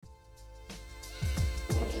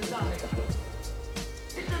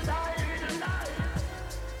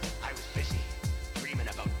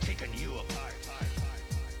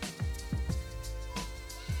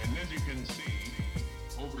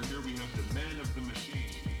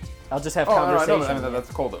I'll just have Oh, no, conversation. I know, that's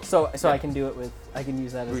a cold open. So I can do it with. I can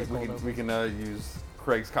use that as a cold open. We can use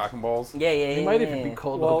Craig's cock and balls. Yeah. It might even be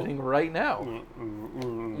cold opening right now.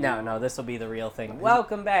 No, this will be the real thing.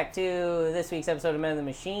 Welcome back to this week's episode of Men in the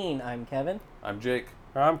Machine. I'm Kevin. I'm Jake.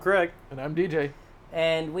 I'm Craig. And I'm DJ.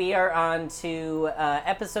 And we are on to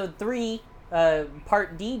episode 3,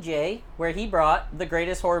 part DJ, where he brought the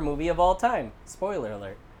greatest horror movie of all time. Spoiler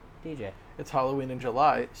alert. DJ. It's Halloween in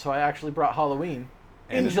July, so I actually brought Halloween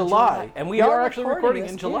in July. July. And we are actually recording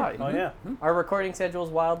in July. Oh, yeah. Our recording schedule is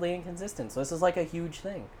wildly inconsistent, so this is like a huge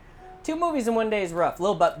thing. 2 movies in one day is rough.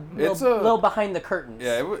 Little behind the curtains.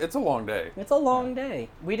 Yeah, it's a long day. It's a long day.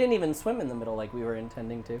 We didn't even swim in the middle like we were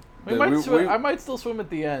intending to. I might still swim at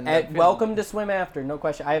the end. Welcome to swim after, no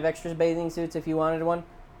question. I have extra bathing suits if you wanted one.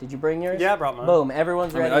 Did you bring yours? Yeah, I brought mine. Boom,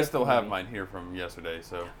 everyone's ready. I still have mine here from yesterday,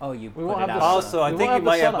 so. Oh, you We put won't it have out. the Also, I We think won't you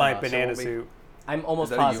might have have the my sun on us, banana so suit. I'm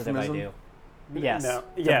almost Is that a positive I do. euphemism? Yes. No.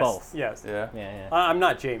 To Yes. both. Yes. Yeah. Yeah. I'm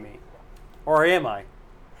not Jamie. Or am I?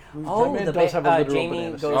 Oh, Batman the does have a literal Jamie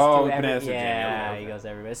banana goes suit. Oh, to banana every. suit Jamie, Yeah, okay. he goes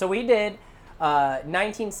everywhere. So we did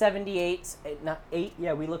 1978. Not 8.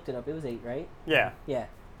 Yeah, we looked it up. It was 8, right? Yeah. Yeah.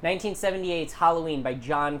 1978's Halloween by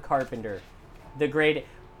John Carpenter. The great.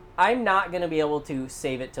 I'm not going to be able to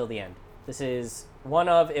save it till the end. This is one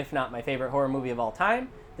of, if not my favorite horror movie of all time.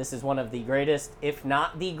 This is one of the greatest, if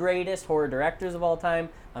not the greatest, horror directors of all time.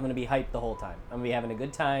 I'm going to be hyped the whole time. I'm going to be having a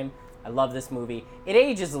good time. I love this movie. It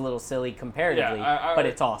ages a little silly comparatively, Yeah, but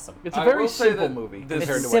it's awesome. It's a I very will say simple that movie this- compared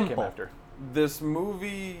to It's what came simple. after. This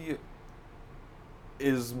movie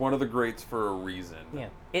is one of the greats for a reason. Yeah.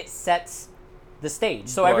 It sets the stage.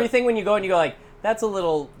 So But- everything when you go and you go like, that's a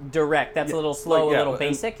little direct, that's a little slow, like, yeah, a little but-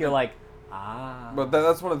 basic, you're like, ah. But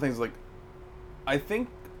that's one of the things, like, I think,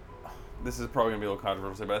 this is probably going to be a little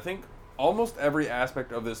controversial, but I think almost every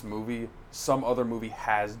aspect of this movie, some other movie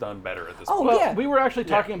has done better at this Oh, point. Well, yeah. we were actually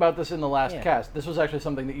talking about this in the last Yeah. cast. This was actually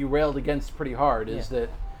something that you railed against pretty hard, is that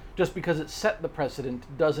just because it set the precedent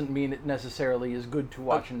doesn't mean it necessarily is good to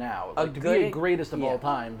watch now. Like, to be a greatest of all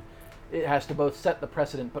time, it has to both set the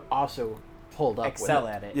precedent but also hold up excel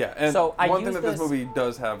with it. at it. Yeah, and so I one thing use that this movie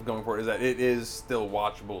does have going for it is that it is still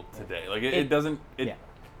watchable today. Like, it doesn't...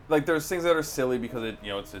 Like, there's things that are silly because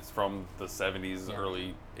it's from the 70s,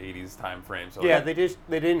 early 80s time frame. So Yeah, they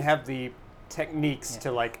didn't have the techniques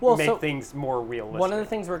to make things more realistic. One of the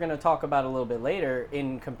things we're going to talk about a little bit later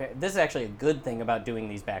this is actually a good thing about doing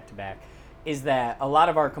these back to back, is that a lot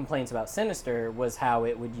of our complaints about Sinister was how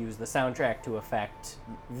it would use the soundtrack to affect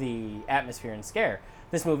the atmosphere and scare.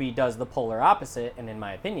 This movie does the polar opposite, and in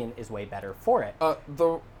my opinion, is way better for it.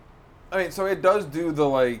 So it does do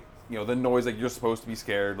the the noise, like you're supposed to be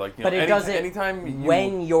scared, but it does it anytime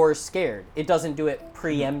when you're scared. It doesn't do it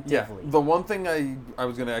preemptively. Yeah, the one thing I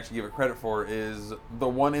was going to actually give it credit for is the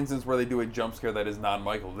one instance where they do a jump scare that is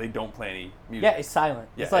non-Michael. They don't play any music. Yeah, it's silent.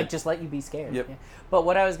 Yeah, it's like, just let you be scared. Yep. Yeah. But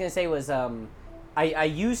what I was going to say was, I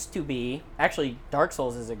used to be, actually Dark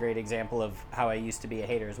Souls is a great example of how I used to be a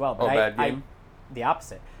hater as well. But bad game? The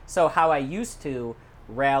opposite. So how I used to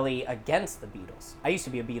rally against the Beatles. I used to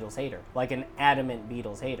be a Beatles hater, like an adamant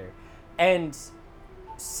Beatles hater. And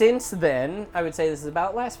since then, I would say this is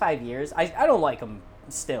about last 5 years, I don't like them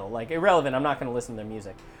still. Like, irrelevant, I'm not going to listen to their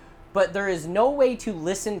music. But there is no way to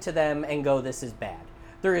listen to them and go, this is bad.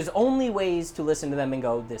 There is only ways to listen to them and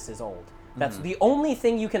go, this is old. That's the only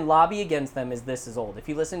thing you can lobby against them is this is old. If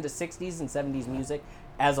you listen to 60s and 70s music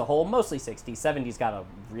as a whole, mostly 60s, 70s got a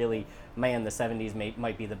really, the 70s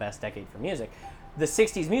might be the best decade for music. The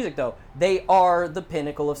 60s music, though, they are the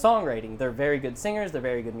pinnacle of songwriting. They're very good singers, they're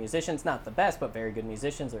very good musicians, not the best, but very good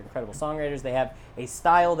musicians. They're incredible songwriters. They have a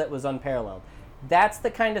style that was unparalleled. That's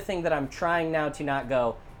the kind of thing that I'm trying now to not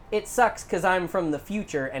go, it sucks because I'm from the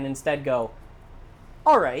future, and instead go,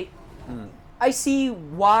 all right, I see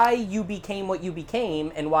why you became what you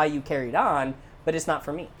became and why you carried on, but it's not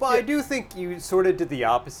for me. Well, I do think you sort of did the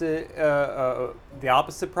opposite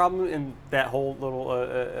problem in that whole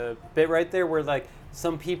little bit right there, where like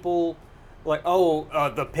some people, like,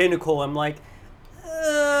 the pinnacle. I'm like,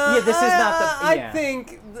 this is not the. I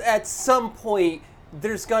think at some point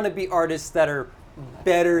there's gonna be artists that are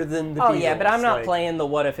better than the Beatles. Oh yeah, but I'm not playing the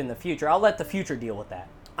what if in the future. I'll let the future deal with that.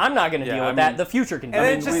 I'm not going to deal with that. The future can do it.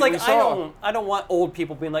 And it's just I don't want old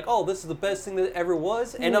people being like, oh, this is the best thing that ever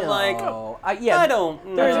was. And I'm like, I don't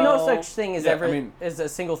know. There's no such thing as as a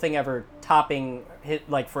single thing ever topping hit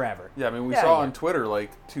like forever. Yeah, I mean, we saw on Twitter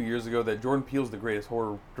like 2 years ago that Jordan Peele's the greatest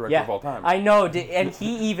horror director of all time. I know, and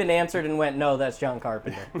he even answered and went, "No, that's John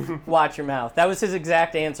Carpenter." Watch your mouth. That was his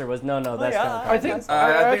exact answer. Was no, that's John Carpenter.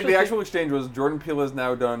 I think the actual exchange was Jordan Peele has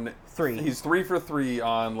now done 3. He's 3 for 3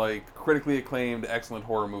 on like critically acclaimed, excellent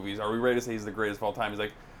horror movies. Are we ready to say he's the greatest of all time? He's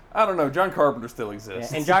like, I don't know. John Carpenter still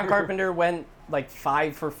exists. Yeah, and John Carpenter went like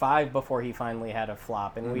 5 for 5 before he finally had a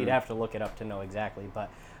flop, and we'd have to look it up to know exactly. But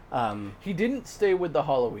he didn't stay with the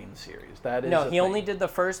Halloween series. That is no, he thing. only did the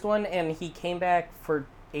first one, and he came back for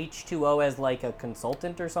H2O as like a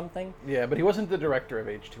consultant or something. Yeah, but he wasn't the director of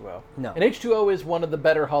H2O. No. And H2O is one of the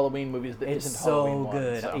better Halloween movies that It's isn't so Halloween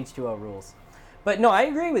good. one, so. H2O rules. But no, I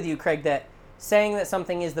agree with you, Craig, that saying that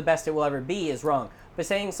something is the best it will ever be is wrong. But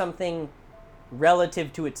saying something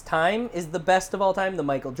relative to its time is the best of all time. The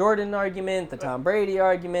Michael Jordan argument, the Tom Brady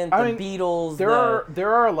argument, the Beatles. There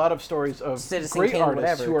are a lot of stories of Citizen great Kane, artists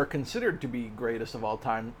whatever. who are considered to be greatest of all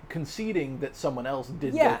time, conceding that someone else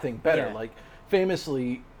did Yeah, their thing better. yeah. Like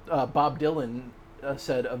famously, Bob Dylan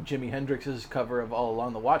said of Jimi Hendrix's cover of All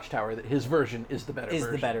Along the Watchtower that his version is the better version.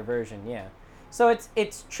 Is the better version, yeah. So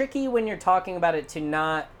it's tricky when you're talking about it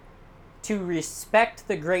to respect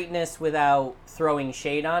the greatness without throwing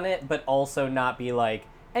shade on it, but also not be like,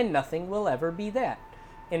 and nothing will ever be that.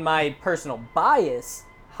 In my personal bias,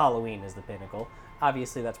 Halloween is the pinnacle.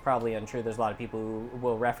 Obviously, that's probably untrue. There's a lot of people who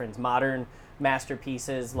will reference modern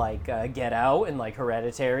masterpieces like Get Out and like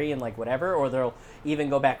Hereditary and like whatever, or they'll even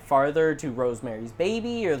go back farther to Rosemary's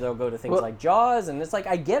Baby, or they'll go to things like Jaws, and it's like,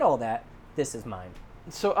 I get all that. This is mine.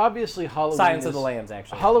 So obviously Halloween Silence of the Lambs,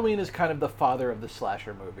 actually. Halloween is kind of the father of the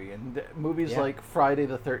slasher movie, and movies like Friday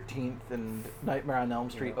the 13th and Nightmare on Elm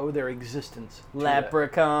Street owe their existence to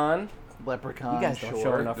Leprechaun. Leprechaun, You guys don't show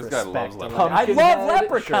sure. enough This guy respect. loves to Leprechaun. I love Pumpkinhead,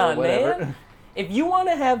 Leprechaun, sure, whatever. man. If you want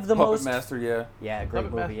to have the Puppet most... Master, yeah. Yeah, great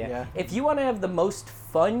Puppet movie, Master, yeah. yeah. If you want to have the most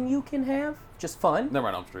fun you can have, just fun, Never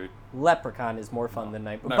on Elm Street. Leprechaun is more fun than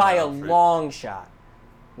Nightmare. Never By a on Elm Street. long shot.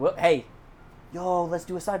 Well, hey, yo, let's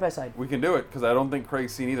do a side-by-side. We can do it, because I don't think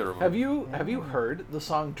Craig's seen either of them. Have you heard the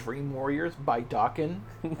song Dream Warriors by Dawkins?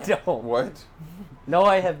 No. What? No,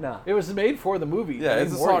 I have not. It was made for the movie. Yeah, Dream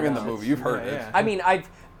it's a song in the Warriors. movie. You've heard it. Yeah. I mean,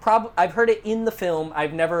 I've heard it in the film.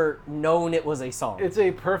 I've never known it was a song. It's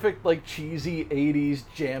a perfect, like, cheesy 80s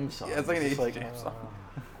jam song. Yeah, it's like an 80s jam song.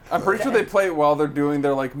 I'm pretty sure they play it while they're doing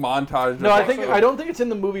their, like, montage. No, I don't think it's in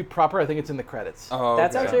the movie proper. I think it's in the credits. Oh,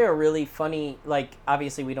 That's okay. actually a really funny, like,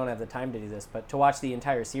 obviously we don't have the time to do this, but to watch the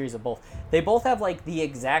entire series of both, they both have, like, the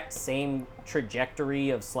exact same trajectory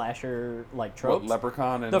of slasher, like, tropes. What,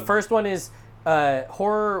 Leprechaun and... The first one is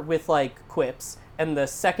horror with, like, quips, and the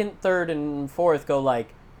second, third, and fourth go,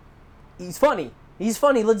 like, he's funny,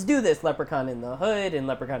 let's do this. Leprechaun in the Hood and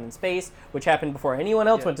Leprechaun in Space, which happened before anyone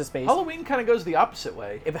else went to space. Halloween kind of goes the opposite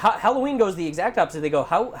way. If Halloween goes the exact opposite, they go,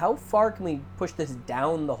 how far can we push this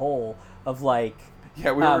down the hole of, like,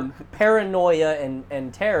 Yeah, we were... paranoia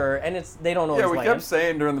and terror, and they don't always Yeah, we land. kept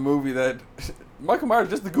saying during the movie that Michael Myers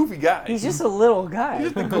is just the goofy guy. He's just a little guy.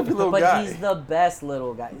 He's just a goofy little but guy. he's the best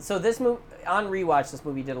little guy. So this movie, on rewatch, this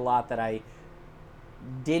movie did a lot that I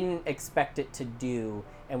didn't expect it to do,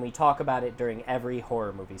 and we talk about it during every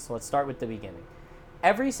horror movie. So let's start with the beginning.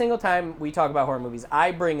 Every single time we talk about horror movies,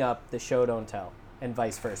 I bring up the show, don't tell, and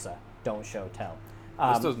vice versa. Don't show, tell.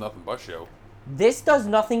 This does nothing but show. This does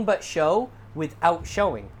nothing but show without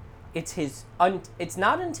showing. It's it's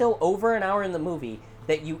not until over an hour in the movie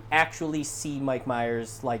that you actually see Mike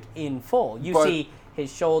Myers, like, in full. You see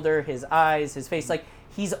his shoulder, his eyes, his face. Like,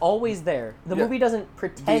 he's always there. The movie doesn't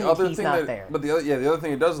pretend he's not there. But the other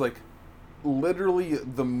thing it does, like, literally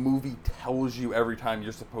the movie tells you every time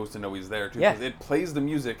you're supposed to know he's there, too. Yeah. Because it plays the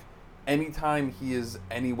music anytime he is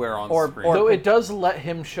anywhere on screen. Though it does let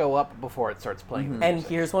him show up before it starts playing. the And music.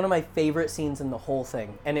 here's one of my favorite scenes in the whole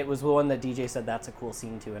thing. And it was the one that DJ said that's a cool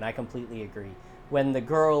scene too, and I completely agree. When the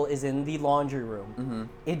girl is in the laundry room,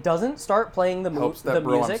 it doesn't start playing the Helps the that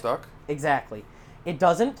bro, music. I'm stuck. Exactly. It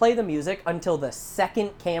doesn't play the music until the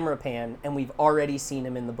second camera pan, and we've already seen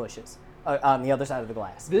him in the bushes on the other side of the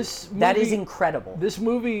glass. That is incredible. This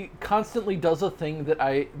movie constantly does a thing that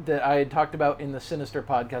I had talked about in the Sinister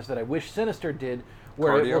podcast that I wish Sinister did,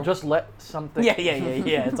 where it Cardio? will just let something. Yeah.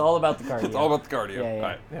 It's all about the cardio. It's all about the cardio. Yeah. All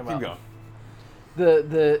right, Yeah, keep well.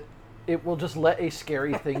 going. It will just let a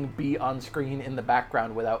scary thing be on screen in the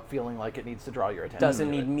background without feeling like it needs to draw your attention. Doesn't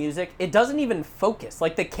to need it. music. It doesn't even focus.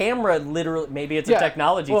 Like the camera literally, maybe it's a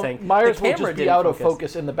technology well, thing. Myers the will camera just be didn't out of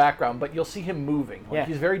focus in the background, but you'll see him moving. Like Yeah.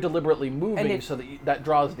 he's very deliberately moving And so that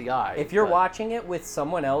draws the eye. If you're but- watching it with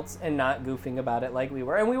someone else and not goofing about it like we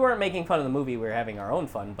were, and we weren't making fun of the movie, we were having our own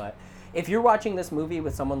fun, but if you're watching this movie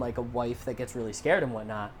with someone like a wife that gets really scared and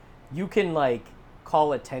whatnot, you can, like,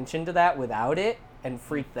 call attention to that without it, and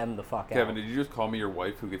freak them the fuck out. Kevin, did you just call me your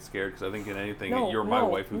wife who gets scared? Because I think in anything, No, you're my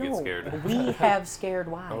wife who gets no. scared. We have scared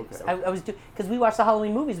wives. Okay. I was because we watch the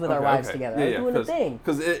Halloween movies with our wives together. Yeah, I'm doing a thing.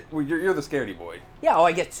 Because you're the scaredy boy. Yeah,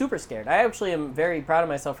 I get super scared. I actually am very proud of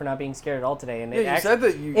myself for not being scared at all today. And Yeah, you said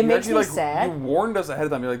that you makes actually me like sad. you warned us ahead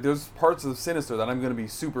of time. You're like, there's parts of Sinister that I'm going to be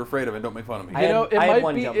super afraid of, and don't make fun of me. I had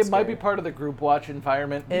one jump It might be scare. part of the group watch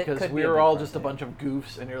environment It because could we be a were big all part, just a yeah. bunch of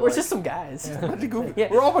goofs, and you're We're like, just some guys. Yeah.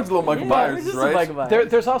 We're all a bunch of little Michael Myers, we're just some right? Michael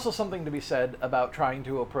Myers. There's also something to be said about trying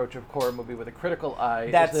to approach a horror movie with a critical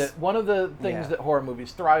eye. That's- is that one of the things yeah. that horror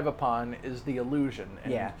movies thrive upon is the illusion.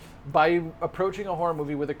 And Yeah. by approaching a horror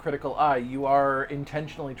movie with a critical eye, you are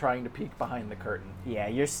intentionally trying to peek behind the curtain. Yeah,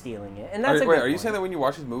 you're stealing it, and that's a Wait, good are you point. saying that when you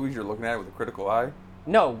watch these movies, you're looking at it with a critical eye?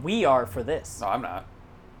 No, we are for this. No, I'm not.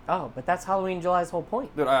 Oh, but that's Halloween July's whole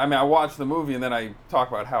point. Dude, I mean, I watch the movie and then I talk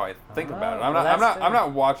about how I think about it. I'm well, not. I'm that's not. I'm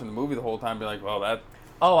not watching the movie the whole time, being like, well, that.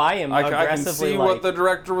 Oh, I am I can aggressively see like, what the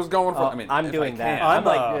director was going for. Oh, I mean, I'm if doing I that. can. I'm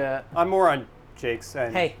like, yeah. I'm more on Jake's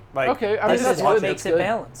end. Hey. like, Okay, I mean, This that's is what good, makes that's it good.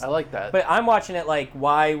 balanced. I like that. But I'm watching it like,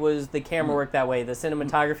 why was the camera work that way? The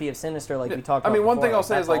cinematography of Sinister, like we talked I about. mean, one before, thing I'll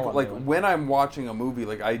say that's is like all I'm like doing. when I'm watching a movie,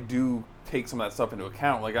 like I do take some of that stuff into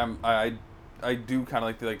account. Like I do kind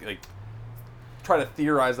of like try to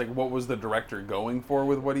theorize like what was the director going for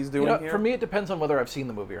with what he's doing You know, here. for me, it depends on whether I've seen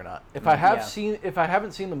the movie or not. If I have Yeah. if I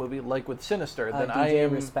haven't seen the movie, like with Sinister, then I DJ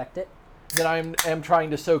am respect it. then I am trying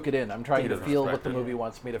to soak it in. I'm trying He to doesn't feel what respect the it. movie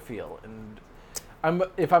wants me to feel, and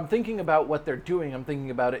if I'm thinking about what they're doing, I'm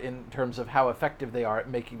thinking about it in terms of how effective they are at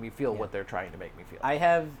making me feel what they're trying to make me feel. I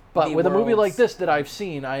have. But the with a movie like world's- this that I've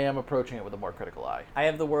seen, I am approaching it with a more critical eye. I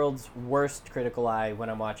have the world's worst critical eye when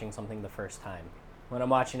I'm watching something the first time. When I'm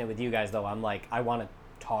watching it with you guys, though, I'm like, I want to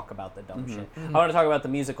talk about the dumb shit. I want to talk about the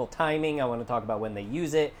musical timing. I want to talk about when they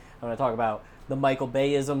use it. I want to talk about the Michael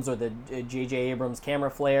Bay-isms or the J.J. Abrams camera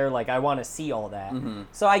flare. Like, I want to see all that.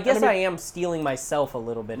 So I guess I am stealing myself a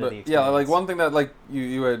little bit of the experience. yeah, like one thing that like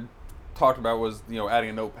you had talked about was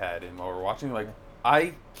adding a notepad in while we're watching. Like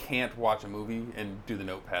I can't watch a movie and do the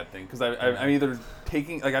notepad thing because I'm either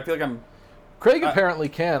taking like I feel like I'm. Craig apparently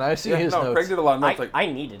can. I see his notes. Craig did a lot of notes. I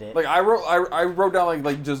needed it. Like I wrote down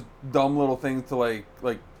like just dumb little things to like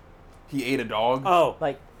he ate a dog. Oh,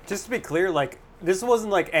 like, just to be clear, like this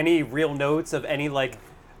wasn't like any real notes of any like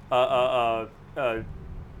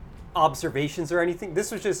observations or anything.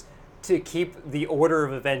 This was just to keep the order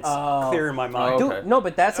of events clear in my mind. Oh, okay. dude, no,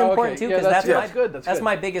 but that's Oh, important okay. too Yeah, because that's that's good. That's good.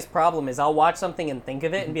 my biggest problem is I'll watch something and think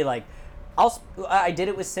of it and be like, I did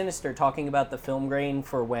it with Sinister talking about the film grain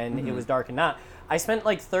for when it was dark and not. I spent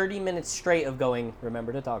like 30 minutes straight of going,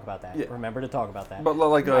 remember to talk about that. Yeah. Remember to talk about that. But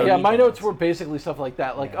like Yeah, my need notes comments. were basically stuff like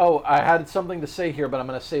that. Like, Yeah. oh, I had something to say here, but I'm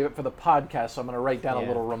going to save it for the podcast, so I'm going to write down a Yeah.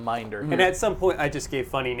 little reminder. And at some point, I just gave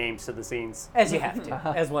funny names to the scenes. As you have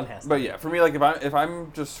to, as one has to. But yeah, for me, like if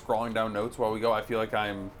I'm just scrolling down notes while we go, I feel like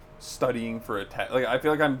I'm studying for a test. Like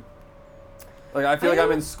I feel like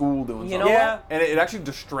I'm in school doing You something. know Yeah. what? And it actually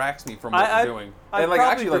distracts me from what I'm doing. I And like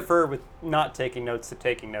probably actually like prefer with not taking notes to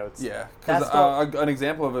taking notes. yeah, That's because an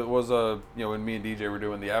example of it was when me and DJ were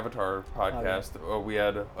doing the Avatar podcast, we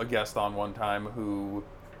had a guest on one time who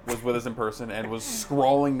was with us in person and was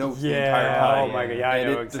scrawling notes the entire Yeah. time. Oh my god. Yeah, I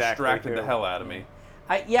and know it exactly. distracted the too. hell out of me.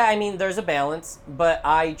 I mean, there's a balance, but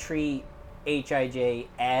I treat HiJ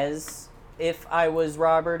as if I was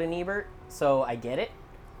Robert and Ebert, so I get it.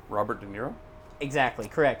 Robert De Niro. Exactly,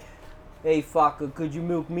 correct. Hey, fucker, could you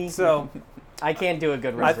milk me? So, I can't do a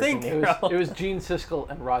good I Robert think De It Niro. was Gene Siskel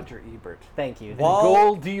and Roger Ebert. Thank you. While-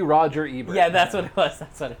 Goldie Roger Ebert. Yeah, that's what it was.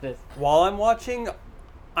 That's what it is. while I'm watching,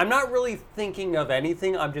 I'm not really thinking of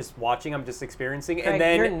anything. I'm just watching. I'm just experiencing. Craig, And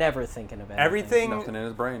then you're never thinking of anything. everything. Nothing in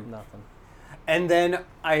his brain. Nothing. And then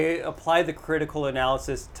I apply the critical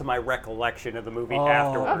analysis to my recollection of the movie Oh,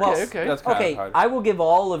 afterwards. well, Okay. That's kind Okay, of hard. I will give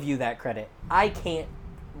all of you that credit. I can't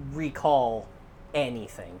recall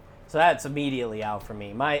anything. So that's immediately out for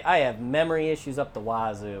me. I have memory issues up the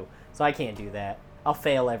wazoo, so I can't do that. I'll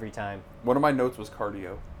fail every time. One of my notes was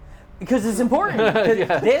cardio. Because it's important. 'Cause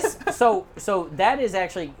Yeah. This, so that is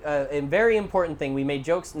actually a very important thing. We made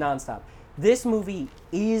jokes nonstop. This movie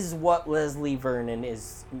is what Leslie Vernon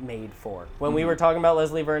is made for. When we were talking about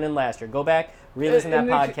Leslie Vernon last year, go back, re-listen to that And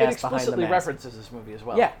podcast it behind the explicitly mask. references this movie as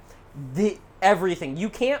well. Yeah, everything. You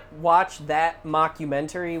can't watch that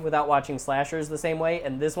mockumentary without watching slashers the same way,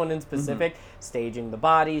 and this one in specific, staging the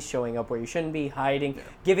bodies, showing up where you shouldn't be, hiding,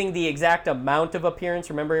 giving the exact amount of appearance.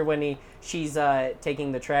 Remember when she's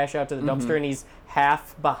taking the trash out to the dumpster and he's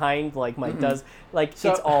half behind like Mike does? Like,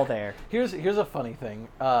 So- it's all there. Here's a funny thing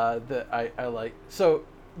that I like. So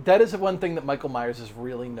that is one thing that Michael Myers is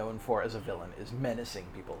really known for as a villain, is menacing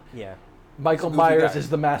people. Yeah. Michael He's a goofy Myers guy. is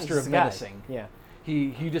the master He's of a guy. menacing. Yeah.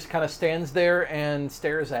 He just kind of stands there and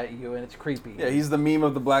stares at you, and it's creepy. Yeah, he's the meme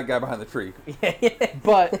of the black guy behind the tree.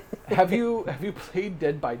 But have you played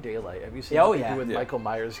Dead by Daylight? Have you seen what they do with Yeah. Michael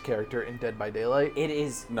Myers' character in Dead by Daylight? It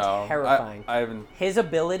is No, terrifying. I haven't. His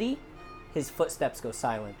ability, his footsteps go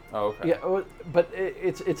silent. Oh, okay. Yeah, but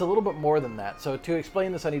it's a little bit more than that. So to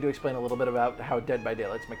explain this, I need to explain a little bit about how Dead by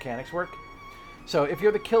Daylight's mechanics work. So if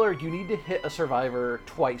you're the killer, you need to hit a survivor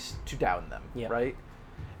twice to down them, right?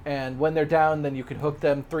 And when they're down, then you can hook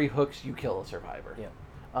them. 3 hooks, you kill a survivor.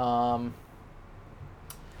 Yeah.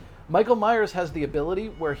 Michael Myers has the ability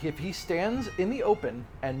where if he stands in the open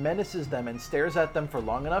and menaces them and stares at them for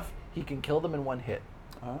long enough, he can kill them in 1 hit.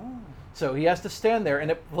 Oh. So he has to stand there, and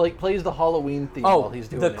it plays the Halloween theme while he's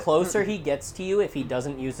doing it. The closer he gets to you, if he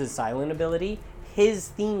doesn't use his silent ability, his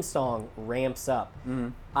theme song ramps up. Mm-hmm.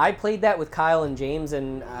 I played that with Kyle and James,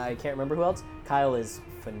 and I can't remember who else. Kyle is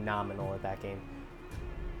phenomenal at that game.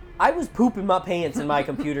 I was pooping my pants in my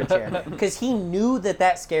computer chair because he knew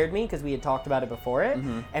that scared me because we had talked about it before it,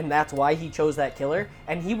 and that's why he chose that killer.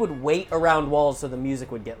 And he would wait around walls so the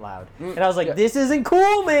music would get loud. And I was like, "This isn't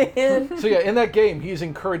cool, man." So in that game, he's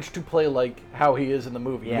encouraged to play like how he is in the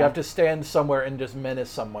movie. Yeah. You have to stand somewhere and just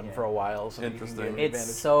menace someone for a while. So Interesting. It's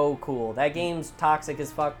so cool. That game's toxic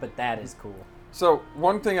as fuck, but that is cool. So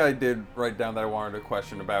one thing I did write down that I wanted to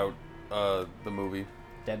question about the movie.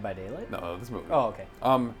 Dead by Daylight? No, this movie. Oh, okay.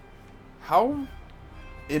 How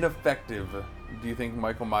ineffective do you think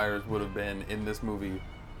Michael Myers would have been in this movie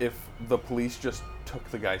if the police just took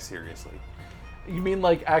the guy seriously? You mean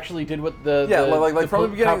like actually did what the like from the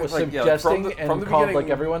beginning was like, suggesting from and the called beginning,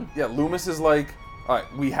 like everyone? Yeah, Loomis is like, all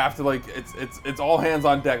right, we have to like it's all hands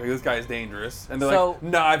on deck. Like this guy is dangerous, and they're like,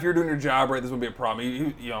 nah, if you're doing your job right, this wouldn't be a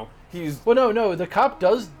problem. He's well, no, the cop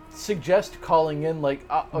does suggest calling in like,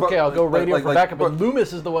 okay, I'll go radio for backup, but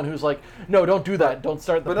Loomis is the one who's like, no, don't do that, don't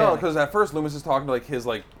start the panic. No, because at first Loomis is talking to like his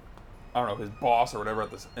I don't know, his boss or whatever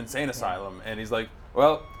at this insane asylum, and he's like,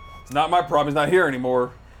 well, it's not my problem. He's not here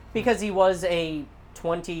anymore. Because he was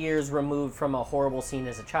 20 years removed from a horrible scene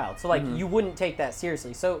as a child, so you wouldn't take that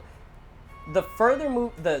seriously. So the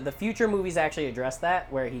the future movies actually address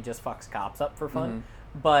that, where he just fucks cops up for fun.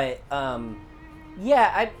 But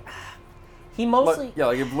he mostly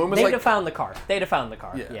like if Loomis they'd have found the car. They'd have found the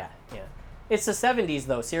car. Yeah. It's the 70s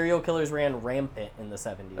though. Serial killers ran rampant in the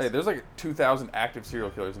 70s. Hey, there's like 2,000 active serial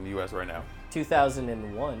killers in the U.S. right now.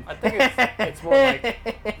 2001. I think it's more like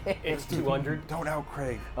it's 200. Don't out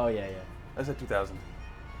Craig. Oh yeah. I said 2,000.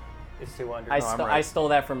 It's 200. I stole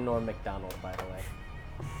that from Norm Macdonald, by the way.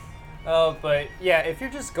 But yeah, if you're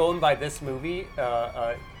just going by this movie,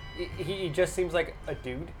 he just seems like a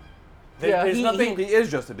dude. There's nothing. He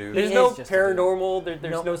is just a dude. There's no paranormal.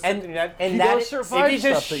 There's no something that. And he that does survive if you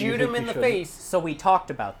just stuff that shoot you him think in the he shouldn't. face. So we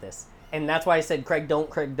talked about this, and that's why I said, Craig,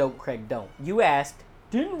 don't. You asked,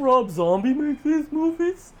 didn't Rob Zombie make these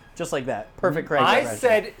movies? Just like that. Perfect Craig. I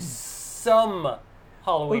said some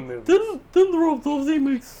Halloween movies. Didn't Rob Zombie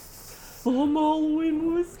make some Halloween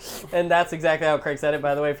movies? And that's exactly how Craig said it,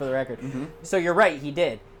 by the way, for the record. So you're right, he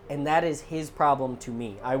did. And that is his problem to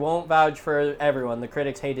me. I won't vouch for everyone. The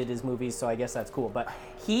critics hated his movies, so I guess that's cool. But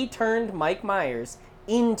he turned Mike Myers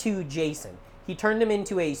into Jason. He turned him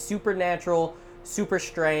into a supernatural, super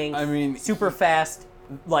strength, super fast,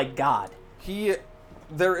 like God.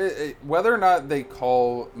 Whether or not they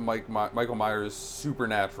call Michael Myers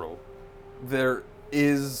supernatural, there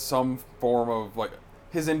is some form of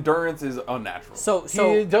his endurance is unnatural. So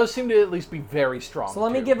he does seem to at least be very strong. So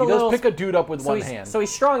let me too. give a he little. He does pick a dude up with one hand. So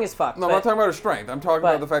he's strong as fuck. No, I'm not talking about his strength. I'm talking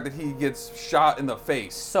about the fact that he gets shot in the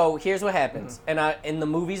face. So here's what happens, and the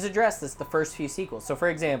movies address this. The first few sequels. So for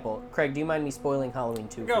example, Craig, do you mind me spoiling Halloween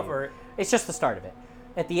 2? Go for it. It's just the start of it.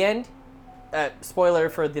 At the end, spoiler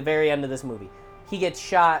for the very end of this movie, he gets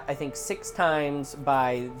shot, I think, 6 times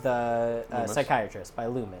by the psychiatrist, by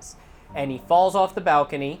Loomis, and he falls off the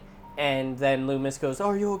balcony. And then Loomis goes,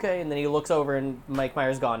 "Are you okay?" And then he looks over and Mike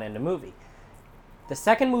Myers gone. End of movie. The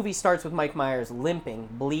second movie starts with Mike Myers limping,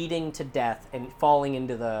 bleeding to death, and falling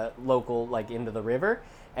into the into the river,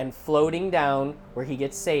 and floating down where he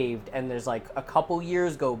gets saved. And there's a couple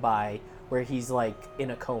years go by where he's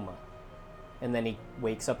in a coma. And then he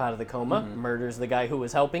wakes up out of the coma, murders the guy who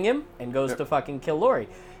was helping him, and goes to fucking kill Laurie.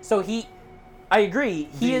 So I agree.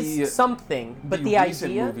 He is something, but the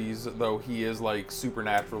recent idea. Movies, though, he is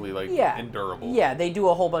supernaturally endurable. Yeah, they do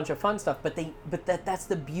a whole bunch of fun stuff, but that's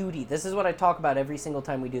the beauty. This is what I talk about every single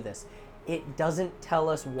time we do this. It doesn't tell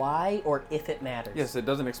us why or if it matters. Yes, it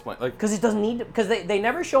doesn't explain. Because it doesn't need to. Because they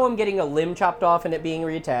never show him getting a limb chopped off and it being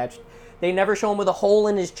reattached. They never show him with a hole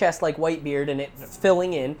in his chest like Whitebeard and it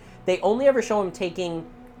filling in. They only ever show him taking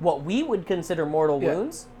what we would consider mortal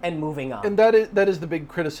wounds and moving on. And that is the big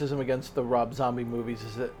criticism against the Rob Zombie movies,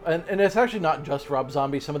 is that, and it's actually not just Rob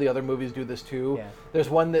Zombie. Some of the other movies do this too. Yeah. There's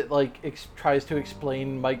one that like tries to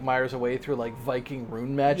explain Mike Myers away through like Viking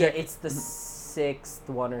rune magic. Yeah, it's the sixth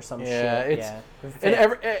one or some Yeah, shit. it's and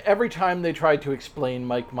every time they try to explain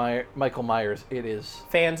Michael Myers, it is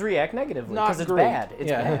fans react negatively not because it's great. bad. It's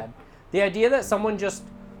Yeah. bad. The idea that someone just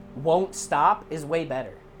won't stop is way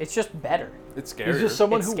better. It's just better. It's scary. He's just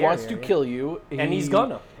someone It's who wants scarier, to yeah. kill you, And he's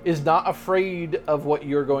gonna. Is not afraid of what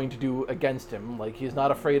you're going to do against him. Like he's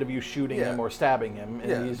not afraid of you shooting Yeah. him or stabbing him, and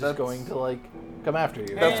Yeah, he's just that's- going to like come after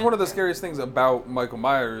you. That's one of the scariest things about Michael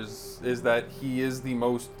Myers is that he is the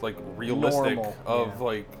most like realistic Normal, of yeah.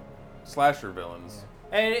 like slasher villains.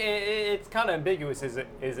 And it's kind of ambiguous. Is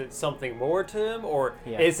it something more to him, or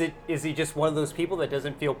Yeah. is he just one of those people that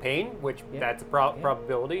doesn't feel pain? Which that's a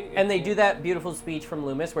probability. And they do that beautiful speech from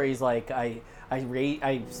Loomis where he's like, I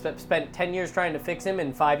spent 10 years trying to fix him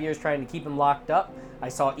and 5 years trying to keep him locked up. I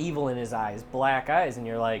saw evil in his eyes, black eyes, and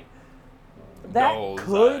you're like, that Those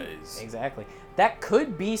could eyes. exactly. That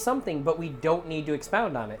could be something, but we don't need to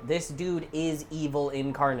expound on it. This dude is evil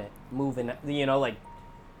incarnate, moving, like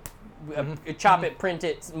chop it, print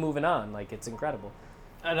it, moving on. Like, it's incredible.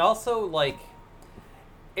 And also, like,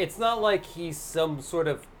 it's not like he's some sort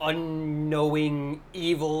of unknowing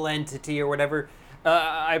evil entity or whatever.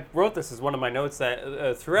 I wrote this as one of my notes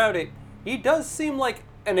that throughout it, he does seem like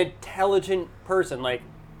an intelligent person,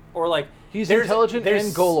 He's there's- intelligent there's-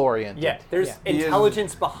 and goal-oriented. Yeah, there's Yeah. He is-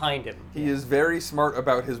 intelligence behind him. He is very smart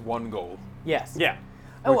about his one goal, Yes. Yeah,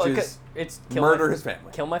 Oh, which well, is it's murder his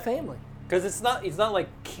family. Kill my family. because he's not like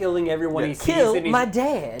killing everyone Yeah. he sees. Kill and he's- my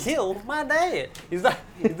dad. Killed my dad. He's not.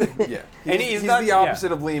 Yeah, And he's not- the yeah.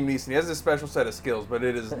 opposite of Liam Neeson. He has a special set of skills, but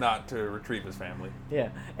it is not to retrieve his family. Yeah,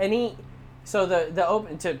 and so the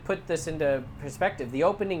open to put this into perspective, the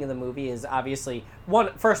opening of the movie is obviously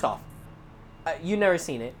one. First off, you've never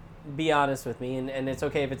seen it. Be honest with me, and it's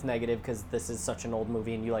okay if it's negative because this is such an old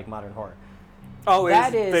movie and you like modern horror. Oh,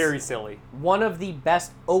 That it's is- very silly. One of the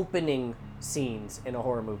best opening scenes in a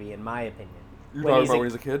horror movie, in my opinion. You're talking about when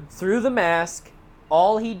he's a kid? Through the mask,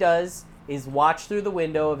 all he does is watch through the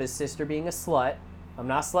window of his sister being a slut. I'm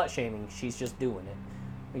not slut shaming; she's just doing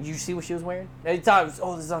it. Did you see what she was wearing? This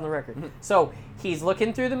is on the record. So he's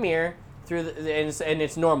looking through the mirror, and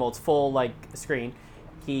it's normal. It's full like screen.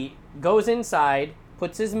 He goes inside,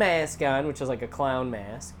 puts his mask on, which is like a clown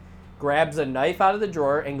mask, grabs a knife out of the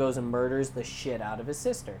drawer, and goes and murders the shit out of his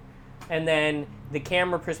sister. And then the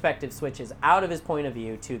camera perspective switches out of his point of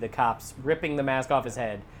view to the cops ripping the mask off his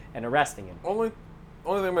head and arresting him. Only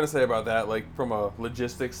thing I'm going to say about that, like from a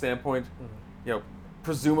logistics standpoint,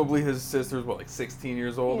 presumably his sister's like 16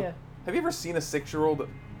 years old. Yeah. Have you ever seen a 6-year-old?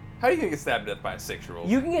 How are you going to get stabbed to death by a 6-year-old?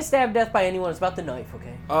 You can get stabbed to death by anyone. It's about the knife,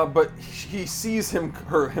 okay? But he sees him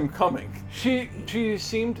coming. She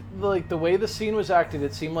seemed like the way the scene was acted.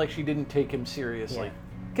 It seemed like she didn't take him seriously.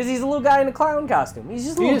 Because he's a little guy in a clown costume. He's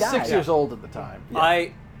just a He little is guy. 6 years old at the time.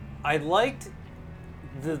 I liked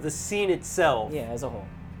the scene itself. Yeah, as a whole.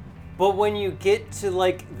 But when you get to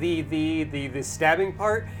like the stabbing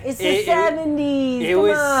part, It's the 70s. It Come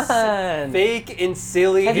was on. fake and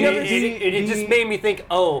silly, Have and you ever it seen just made me think,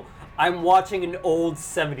 oh, I'm watching an old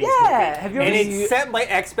 70s movie. Have you ever and seen- it set my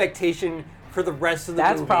expectation for the rest of the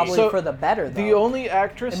That's movie. probably So, for the better, though. The only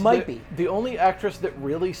actress It might be. The only actress that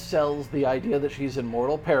really sells the idea that she's in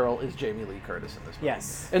mortal peril is Jamie Lee Curtis in this movie.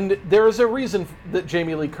 Yes. And there is a reason that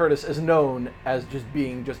Jamie Lee Curtis is known as just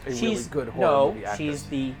being just a really good horror movie actress. She's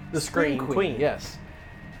the Scream screen Queen. Yes.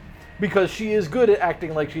 Because she is good at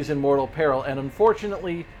acting like she's in mortal peril, and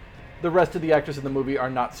unfortunately, the rest of the actors in the movie are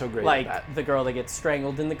not so great Like at that. the girl that gets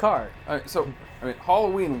strangled in the car.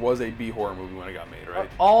 Halloween was a B horror movie when it got made, right?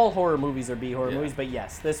 All horror movies are B horror Yeah. movies, but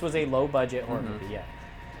yes, this was a low budget horror movie,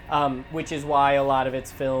 yeah. Which is why a lot of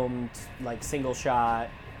it's filmed like single shot,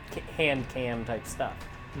 hand cam type stuff.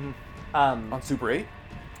 On Super 8?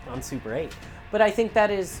 On Super 8. But I think that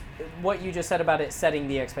is what you just said about it setting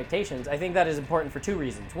the expectations. I think that is important for two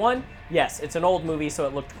reasons. One, yes, it's an old movie, so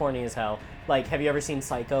it looked corny as hell. Like, have you ever seen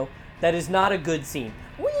Psycho? That is not a good scene.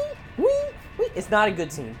 It's not a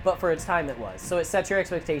good scene, but for its time it was. So it sets your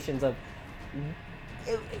expectations of...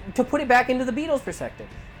 To put it back into the Beatles' perspective,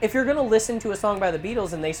 if you're going to listen to a song by the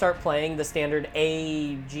Beatles and they start playing the standard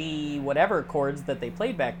A, G, whatever chords that they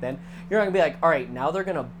played back then, you're not going to be like, all right, now they're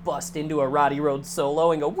going to bust into a Roddy Rhodes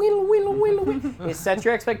solo and go, wheedle, wheedle, wheedle, wheedle. It sets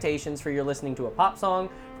your expectations for you're listening to a pop song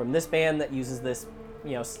from this band that uses this,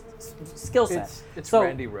 skill set. It's so,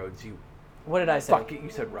 Randy Rhodes. You what did I say? fuck it. You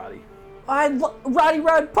said Roddy. Roddy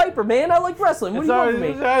Rod Piper, man. I like wrestling. What do you want from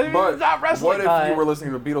me? But not wrestling. what if you were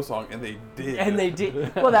listening to a Beatles song and they did? And they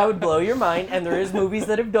did. Well, that would blow your mind. And there is movies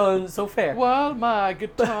that have done so fair. While my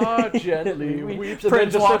guitar gently weeps, and Prince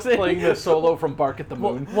then just walks starts in. playing the solo from Bark at the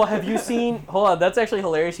Moon. Well, have you seen? Hold on, that's actually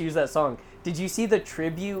hilarious. You use that song. Did you see the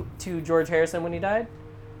tribute to George Harrison when he died?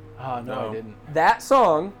 Oh, no, I didn't. That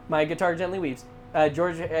song, "My Guitar Gently Weeps,"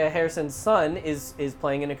 George Harrison's son is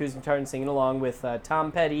playing an acoustic guitar and singing along with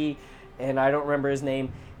Tom Petty, and I don't remember his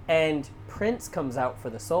name. And Prince comes out for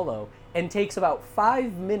the solo and takes about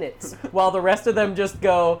 5 minutes while the rest of them just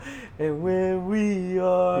go, and when we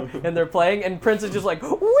are, and they're playing, and Prince is just like, wee,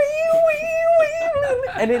 wee, wee.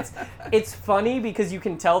 And it's funny because you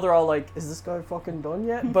can tell they're all like, is this guy fucking done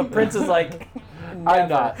yet? But Prince is like, never, I'm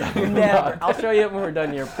not. never. I'll show you when we're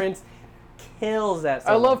done here. Prince kills that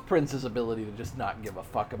solo. I love Prince's ability to just not give a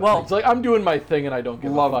fuck about Well, things. Like, I'm doing my thing and I don't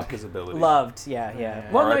give a Loved fuck. his ability. Loved,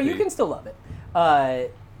 yeah. Well, no, R.I.P. you can still love it.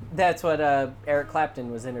 That's what Eric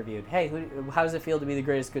Clapton was interviewed. Hey, how does it feel to be the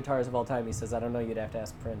greatest guitarist of all time? He says, I don't know, you'd have to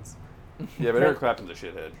ask Prince. Yeah, but Eric Clapton's a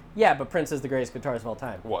shithead. Yeah, but Prince is the greatest guitarist of all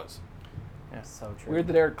time. Was. Yeah, so true. Weird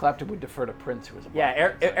that Eric Clapton would defer to Prince, who was a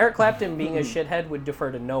Yeah, Eric Clapton being a shithead would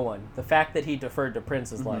defer to no one. The fact that he deferred to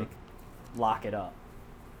Prince is like, lock it up.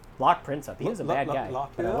 Lock Prince up. He was a bad guy,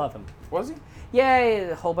 but I love him. Was he? Yeah,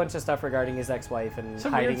 a whole bunch of stuff regarding his ex-wife and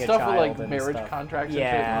Some hiding weird a stuff child with, like, and marriage stuff. contracts and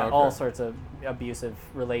Yeah, shit. all Okay. sorts of abusive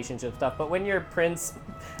relationship stuff. But when you're Prince,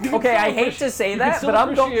 okay, I hate to say that, but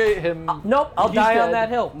I'm going. appreciate him. Nope, I'll He's die on dead. that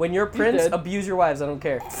hill. When you're Prince, dead. abuse your wives. I don't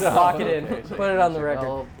care. Lock it in. Okay, so Put it on the he's- record.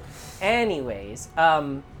 well, Anyways,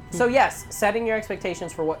 so yes, setting your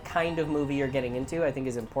expectations for what kind of movie you're getting into, I think,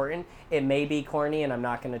 is important. It may be corny, and I'm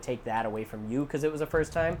not going to take that away from you because it was a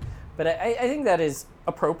first time. But I think that is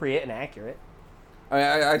appropriate and accurate.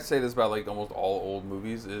 I say this about like almost all old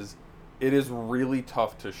movies is it is really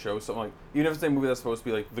tough to show something like even if it's a movie that's supposed to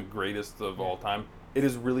be like the greatest of all time, it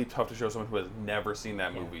is really tough to show someone who has never seen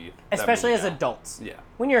that movie. Especially as now. adults. Yeah.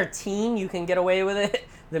 When you're a teen, you can get away with it.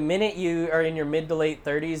 The minute you are in your mid to late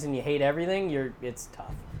 30s and you hate everything, it's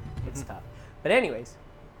tough. It's tough. But anyways,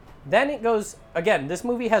 then it goes, again, this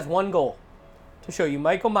movie has one goal. To show you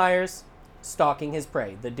Michael Myers stalking his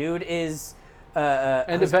prey. The dude is...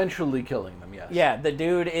 and eventually killing them, yes. Yeah, the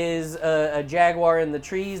dude is a jaguar in the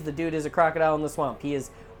trees. The dude is a crocodile in the swamp. He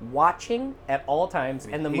is watching at all times.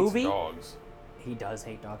 And the Hates movie... dogs. He does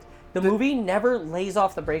hate dogs. The movie never lays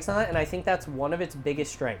off the brakes on that, and I think that's one of its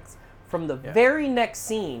biggest strengths. From the very next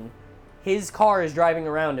scene, his car is driving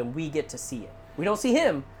around, and we get to see it. We don't see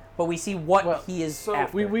him, but we see what he is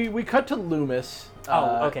after. We cut to Loomis,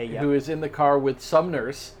 who is in the car with some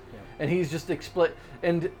nurse, and he's just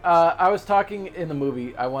And I was talking in the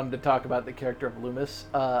movie, I wanted to talk about the character of Loomis.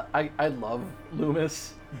 I love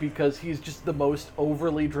Loomis because he's just the most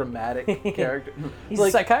overly dramatic character. He's a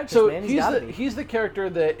psychiatrist, man. He's the character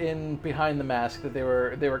that in Behind the Mask that they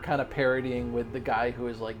were kind of parodying with the guy who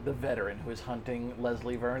is like the veteran who is hunting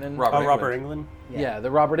Leslie Vernon. Robert Englund. Yeah, the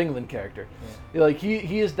Robert Englund character. Yeah. Like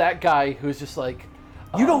he is that guy who's just like,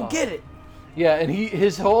 you don't get it. Yeah, and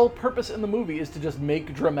his whole purpose in the movie is to just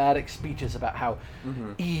make dramatic speeches about how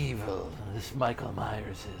evil this Michael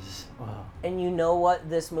Myers is. Wow. And you know what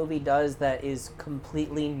this movie does that is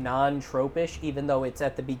completely non-tropish, even though it's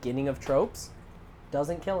at the beginning of tropes?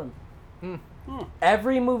 Doesn't kill him.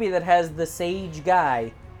 Every movie that has the sage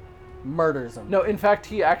guy murders him. No, in fact,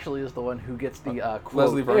 he actually is the one who gets the quote.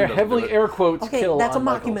 Leslie Vernon doesn't do heavily it. air quotes Okay, kill that's a on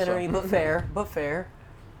Michael, mockumentary, so- but fair, but fair.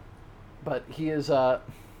 But he is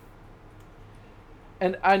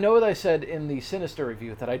and I know that I said in the Sinister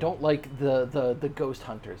review that I don't like the ghost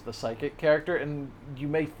hunters, the psychic character, and you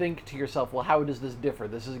may think to yourself, well, how does this differ?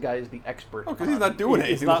 This guy is the expert. Oh, because he's not doing He's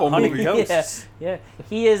anything not the whole hunting movie. ghosts. Yeah.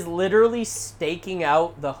 He is literally staking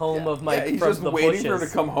out the home of Mike he's from just the waiting bushes. for her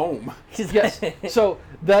to come home. Yes. So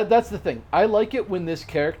that's the thing. I like it when this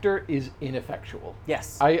character is ineffectual.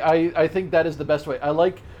 Yes. I think that is the best way. I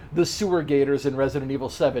like the sewer gators in Resident Evil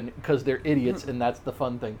 7 because they're idiots and that's the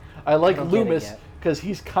fun thing. I like don't get it Loomis yet. because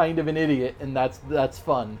he's kind of an idiot and that's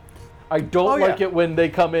fun. I don't like it when they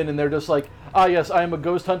come in and they're just like, yes, I am a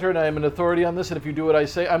ghost hunter and I am an authority on this, and if you do what I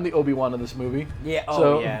say, I'm the Obi-Wan of this movie. Yeah.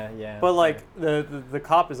 So- yeah. But like the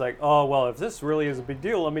cop is like, oh well, if this really is a big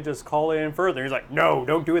deal, let me just call it in further. He's like, no,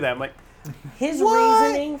 don't do that. I'm like, His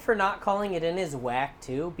reasoning for not calling it in is whack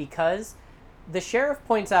too, because the sheriff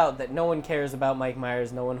points out that no one cares about Mike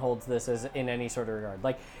Myers. No one holds this as in any sort of regard.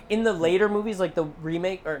 Like in the later movies, like the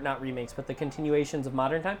remake or not remakes, but the continuations of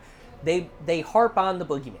Modern Time, they harp on the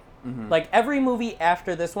boogeyman. Like every movie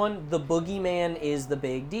after this one, the boogeyman is the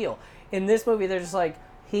big deal. In this movie, they're just like,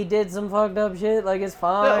 he did some fucked up shit. Like, it's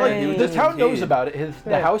fine. Yeah, like, the town knows about it.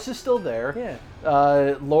 The Yeah. house is still there. Yeah.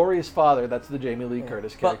 Laurie's father, that's the Jamie Lee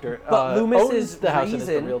Curtis character, but Loomis's owns the house and is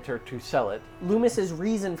the reason- realtor to sell it. Loomis's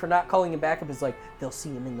reason for not calling him back up is like, they'll see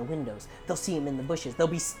him in the windows, they'll see him in the bushes, they'll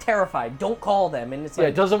be terrified. Don't call them. And it's Yeah,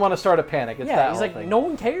 like, it doesn't want to start a panic. It's yeah, that he's whole like, thing. no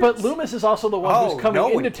one cares. But Loomis is also the one who's coming no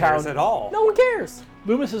into one cares town at all. no one cares.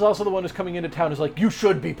 Loomis is also the one who's coming into town. Who's like, you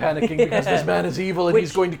should be panicking because this man is evil and Which,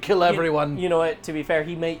 he's going to kill everyone. You know what? To be fair,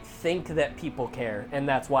 he may think that people care, and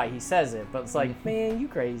that's why he says it. But it's like, man, you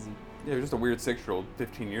crazy. Yeah, just a weird 6-year-old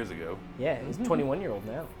 15 years ago. Yeah, he's a 21-year-old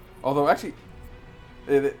now. Although, actually,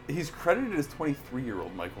 he's credited as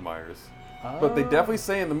 23-year-old Michael Myers. But they definitely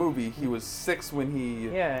say in the movie he was 6 when he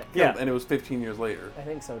Yeah. killed, and it was 15 years later. I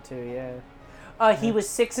think so too. Yeah. He was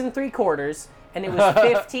 6 3/4, and it was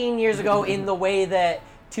 15 years ago in the way that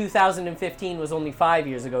 2015 was only 5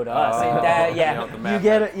 years ago to us. And that, yeah, the you math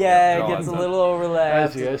get thing. it. Yeah, Yeah, it gets a no, little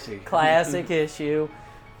overlapped. I see. Classic issue.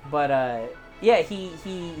 But yeah,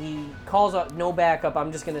 he calls up no backup.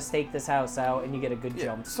 I'm just gonna stake this house out, and you get a good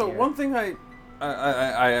jump. So scare. one thing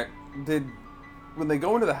I did when they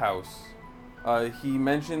go into the house, he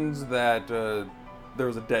mentions that there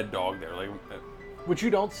was a dead dog there, like Which you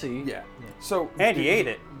don't see. yeah. So And he ate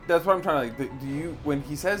it. That's what I'm trying to like. Do you when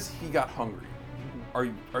he says he got hungry?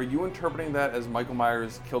 Are you interpreting that as Michael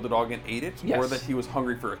Myers killed a dog and ate it, or Yes. that he was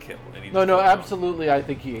hungry for a kill? And he No, just killed the dog? absolutely. I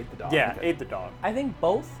think he ate the dog. Yeah, okay. ate the dog. I think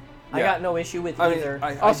both. I Yeah. got no issue with I mean, either.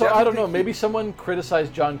 Also, I definitely don't know. think Maybe someone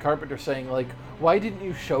criticized John Carpenter saying like, "Why didn't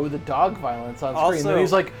you show the dog violence on screen?" Also- And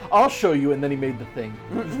he's like, "I'll show you," and then he made the thing.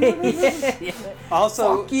 Yeah.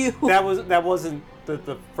 Also, Fuck you. that wasn't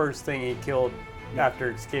the first thing he killed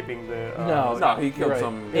after escaping the. No, he you're killed right.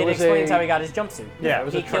 some. It was explains a- how he got his jumpsuit. Yeah, it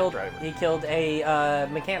was he a truck killed. driver. He killed a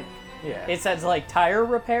mechanic. Yeah. It says like tire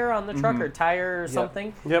repair on the truck or tire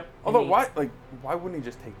something. Yep. Although he- why wouldn't he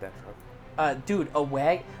just take that truck? Dude, a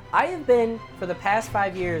wag. I have been for the past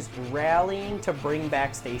 5 years rallying to bring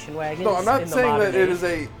back station wagons. No, I'm not in the saying modern that it age.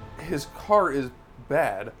 is his car is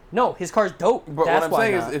bad. No, his car's dope. But That's what I'm why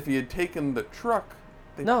saying not. is, if he had taken the truck,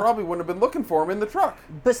 they No. probably wouldn't have been looking for him in the truck.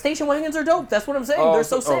 But station wagons are dope. That's what I'm saying. They're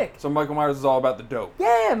so sick. So Michael Myers is all about the dope.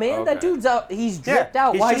 Yeah, man, that Okay. dude's out. He's Yeah, dripped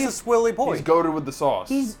out. he's Why just do you- a swilly boy. He's goated with the sauce.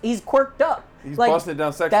 He's quirked up. He's busting it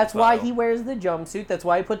down section That's why style. he wears the jumpsuit. That's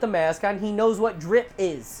why he put the mask on. He knows what drip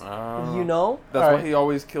is. You know? That's All why right. he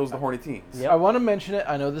always kills the horny teens. Yep. I want to mention it.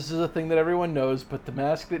 I know this is a thing that everyone knows, but the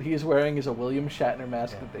mask that he is wearing is a William Shatner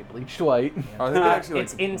mask that they bleached white. I think they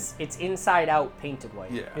actually It's inside out painted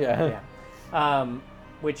white. yeah. Yeah. Yeah.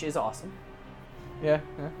 Which is awesome. Yeah.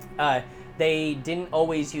 They didn't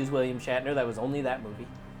always use William Shatner. That was only that movie.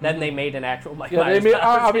 Then they made an actual Mike Yeah, they Myers made, mask.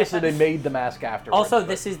 obviously they made the mask afterwards. Also, but-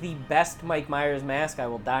 this is the best Mike Myers mask. I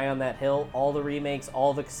will die on that hill. All the remakes,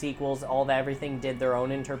 all the sequels, all the everything did their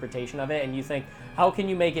own interpretation of it, and you think, how can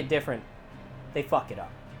you make it different? They fuck it up.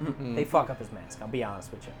 They fuck up his mask. I'll be honest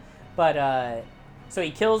with you. But so he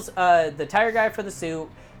kills the tire guy for the suit.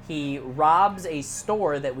 He robs a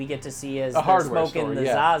store that we get to see as they're hardware smoking store, the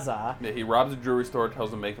yeah. Zaza. Yeah, he robs a jewelry store, tells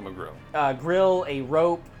them to make him a grill. Grill, a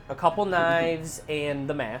rope, a couple knives, and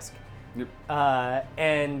the mask. Yep.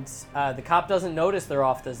 And the cop doesn't notice they're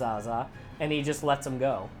off the Zaza, and he just lets them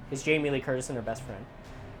go. It's Jamie Lee Curtis and her best friend.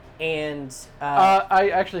 And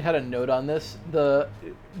I actually had a note on this. The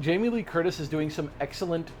Jamie Lee Curtis is doing some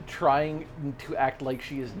excellent trying to act like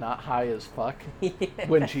she is not high as fuck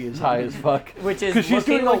when she is high as fuck. Which is because she's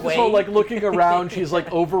doing looking like this whole away. like looking around. She's like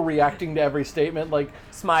overreacting to every statement. Like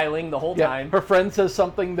smiling the whole yeah, time. her friend says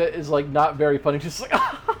something that is like not very funny. She's like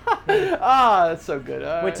that's so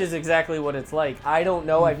good. Which is exactly what it's like. I don't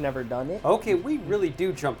know. I've never done it. Okay, we really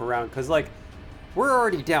do jump around because like we're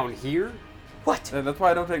already down here. What? And that's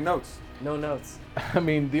why I don't take notes. No notes. I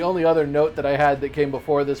mean, the only other note that I had that came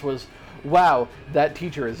before this was, wow, that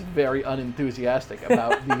teacher is very unenthusiastic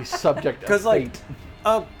about the subject of Because like,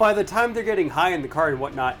 fate. by the time they're getting high in the car and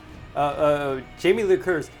whatnot, Jamie Lee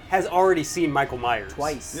Curtis has already seen Michael Myers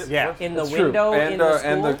Twice. Yeah. In the That's true. window in the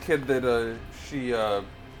school. And the kid that she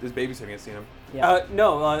is babysitting has seen him. Yeah.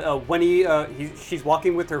 When she's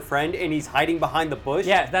walking with her friend and he's hiding behind the bush.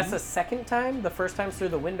 Yeah, that's the second time. The first time's through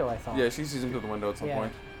the window, I thought. Yeah, she sees him through the window at some Yeah.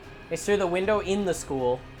 point. It's through the window in the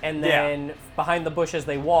school, and Yeah. then behind the bushes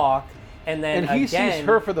they walk, and then And he again, sees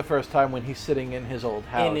her for the first time when he's sitting in his old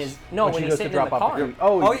house. when she he's goes sitting to drop in the off car. key.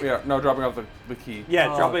 Oh, Oh, Yeah, no, dropping off the key.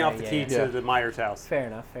 Yeah, Oh, dropping okay, off the yeah, key yeah. to the Myers house. Fair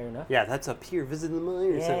enough. Fair enough. Yeah, that's up here visiting the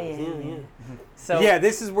Myers Yeah, house. yeah. So Yeah,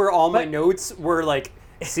 this is where all my But- notes were like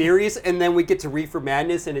serious, and then we get to Reefer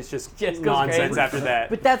Madness, and it's just Just goes nonsense crazy. after that.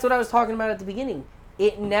 But that's what I was talking about at the beginning.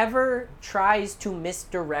 It never tries to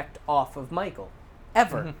misdirect off of Michael.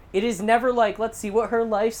 ever. It is never like, let's see what her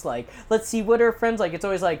life's like. Let's see what her friends like. It's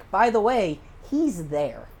always like, by the way, he's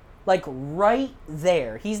there. Like, right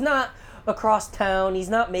there. He's not across town. He's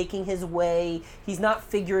not making his way. He's not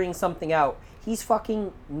figuring something out. He's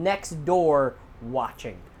fucking next door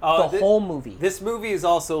watching the whole movie. This movie is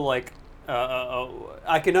also like,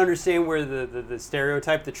 I can understand where the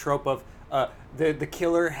stereotype, the trope of the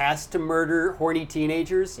killer has to murder horny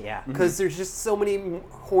teenagers. Yeah. Because there's just so many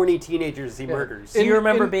horny teenagers he murders. Do you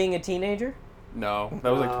remember being a teenager? No, that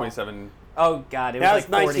was like 27. Oh, God. It That was was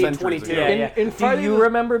like 40. 1922. Yeah. In Do Friday you the-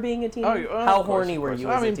 remember being a teenager? Oh, How of course, horny of were course. you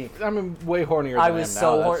as a teen? I'm way hornier than I I was am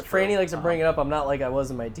so now, horny. that's true. Franny likes to bring it up. I'm not like I was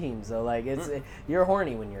in my teen. So, like, it's you're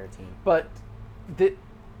horny when you're a teen. But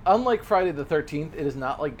unlike Friday the 13th, it is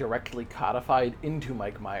not like directly codified into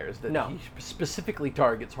Mike Myers that No. he specifically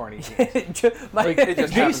targets horny teens. Like, It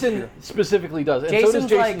just happens, Jason yeah. specifically does, and so Jason's does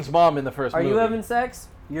Jason's like, mom in the first are movie. you having sex?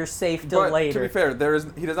 You're safe till But later. to be fair,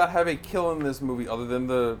 he does not have a kill in this movie other than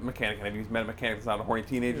the mechanic. And if he's met a mechanic that's not a horny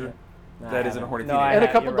teenager, No, I that isn't a haven't. horny No, teenager. I And a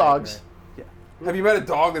have- couple you're right, dogs. you're Have you met a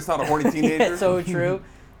dog that's not a horny teenager? It's so true.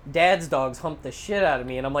 Dad's dogs hump the shit out of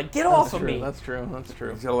me, and I'm like, get off of me. That's true. That's true.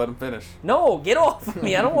 You gotta let him finish. No, get off of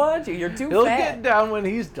me. I don't want you. You're too He'll fat. get down when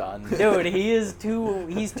he's done. Dude, he's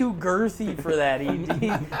too girthy for that.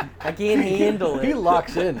 I can't handle it. He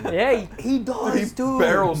locks in. Yeah, he does He too.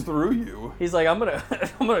 barrels through you. He's like, I'm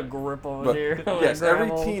gonna grip over But here. I'm gonna yes, every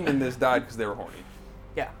grab teen in this died because they were horny.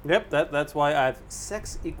 Yeah, Yep, that's why I've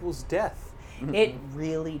sex equals death. it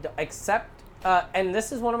really. Except, and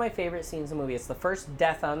this is one of my favorite scenes in the movie. It's the first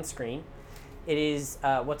death on screen. It is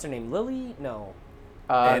what's her name? Lily? No,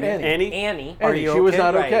 Annie. Annie. Annie, she was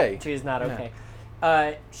not Right, okay. She was not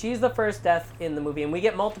okay. She's the first death in the movie, and we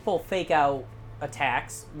get multiple fake out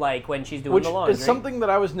attacks, like when she's doing Which the laundry. is something that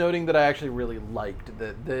I was noting that I actually really liked.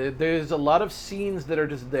 There's a lot of scenes that are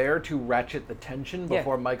just there to ratchet the tension Yeah.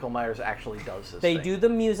 before Michael Myers actually does this They thing. do the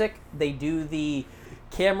music, they do the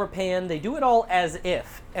camera pan, they do it all as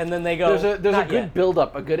if, and then they go. There's a "Not good yet." build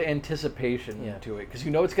up, a good anticipation Yeah. to it because you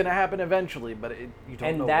know it's going to happen eventually, but you don't know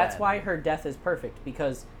And that's when. why her death is perfect,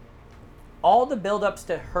 because all the build-ups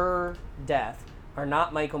to her death are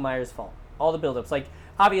not Michael Myers' fault. All the build-ups, like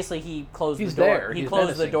obviously he closed He's the door. there. He He's closed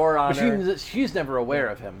the menacing. door on But her. she's never aware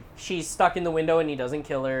of him. She's stuck in the window and he doesn't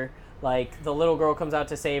kill her. Like the little girl comes out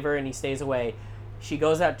to save her and he stays away. She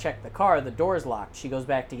goes out to check the car. The door's locked. She goes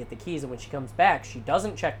back to get the keys, and when she comes back, she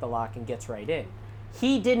doesn't check the lock and gets right in.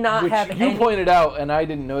 He did not Which have you any... pointed out, and I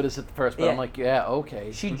didn't notice at first, but Yeah. I'm like, yeah,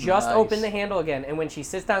 okay. She just Nice. opened the handle again, and when she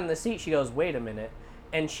sits down in the seat, she goes, wait a minute.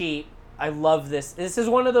 And I love this. This is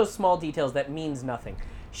one of those small details that means nothing.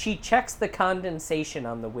 She checks the condensation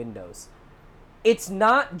on the windows. It's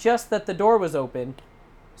not just that the door was open.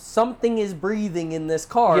 Something is breathing in this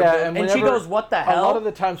car. Yeah, and she whenever- goes, what the hell? A lot of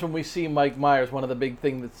the times when we see Mike Myers, one of the big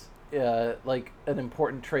things that's like an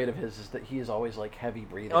important trait of his is that he is always like heavy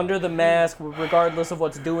breathing. Under the mask, regardless of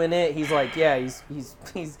what's doing it, he's like, yeah, he's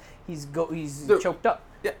choked up.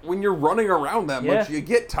 Yeah, when you're running around that much, Yeah. you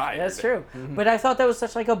get tired. That's true. But I thought that was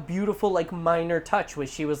such like a beautiful, like minor touch, where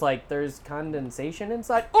she was like, "There's condensation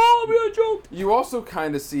inside." Oh, I'm gonna choke. You also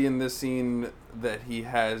kind of see in this scene that he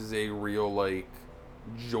has a real like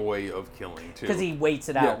joy of killing too. Because he waits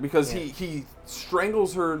it out. Yeah, because he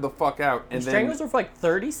strangles her the fuck out and He then strangles her for like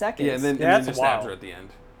 30 seconds. yeah, and then That's just stabs wild. her at the end.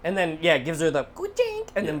 And then gives her the "Ka-chink,"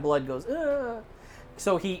 and then blood goes. Ugh.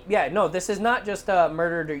 So this is not just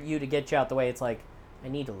murdered you to get you out the way. It's like, I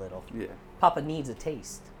need a little. Yeah. Papa needs a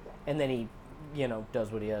taste, and then he,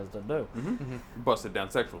 does what he has to do. Busted down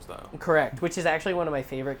sexual style. Correct, which is actually one of my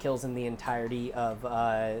favorite kills in the entirety of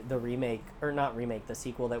the remake, or not remake, the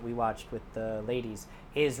sequel that we watched with the ladies,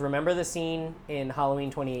 is remember the scene in Halloween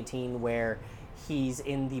 2018 where he's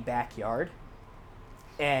in the backyard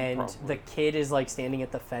and Probably. the kid is like standing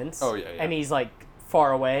at the fence. Oh, yeah. And he's like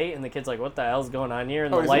far away and the kid's like, what the hell's going on here?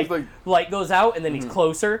 And Oh, the he's light like- goes out and then he's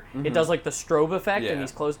closer. It does like the strobe effect and Yeah.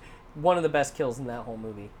 he's close. One of the best kills in that whole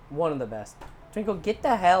movie. One of the best. Twinkle, get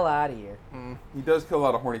the hell out of here. He does kill a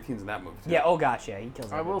lot of horny teens in that movie too. Yeah, oh gosh, yeah, he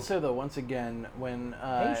kills I will everyone. say though, once again, when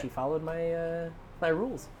Hey, she followed my my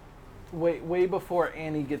rules. way before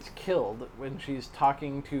Annie gets killed, when she's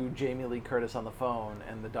talking to Jamie Lee Curtis on the phone,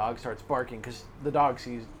 and the dog starts barking because the dog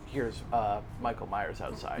hears Michael Myers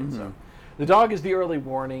outside. So the dog is the early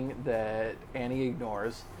warning that Annie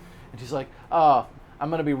ignores, and she's like, "Oh, I'm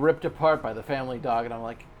gonna be ripped apart by the family dog," and I'm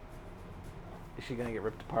like, is she gonna get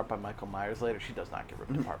ripped apart by Michael Myers later? She does not get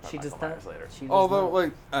ripped apart by She does Michael not. Myers later. She does Although, not.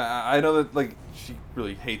 like, I know that like she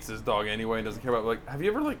really hates this dog anyway and doesn't care about. Like, have you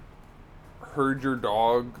ever like heard your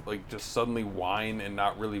dog like just suddenly whine and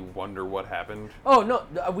not really wonder what happened? Oh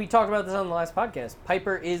no, we talked about this on the last podcast.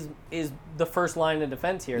 Piper is the first line of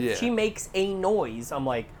defense here. Yeah. If she makes a noise, I'm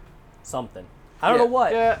like, something. I don't know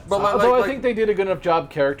what. Yeah, But although like- I think they did a good enough job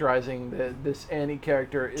characterizing this Annie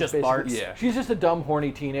character. Is Just basically, barks. Yeah. She's just a dumb,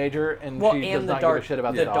 horny teenager, and Well, she and does the not dog- give a shit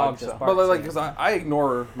about the the dog dog. just So. barks. But like, because I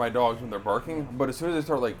ignore my dogs when they're barking, but as soon as they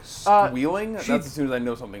start like squealing, that's as soon as I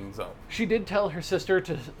know something's up. She did tell her sister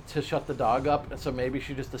to shut the dog up, so maybe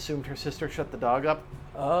she just assumed her sister shut the dog up.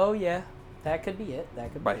 Oh yeah, that could be it.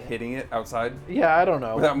 That could By be it. hitting it outside Yeah, I don't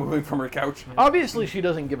know. without moving from her couch. Obviously, she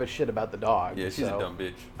doesn't give a shit about the dog. Yeah, she's so. a dumb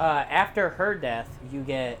bitch. After her death, you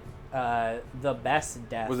get the best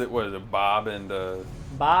death. What is it Bob and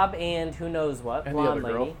Bob and who knows what And the blonde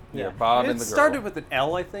other girl. lady. yeah, Bob It and the girl. started with an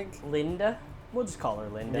L, I think. Linda. We'll just call her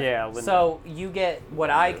Linda. Yeah, Linda. So you get what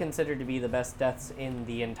I consider to be the best deaths in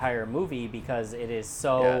the entire movie because it is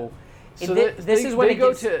so. So this is when they it go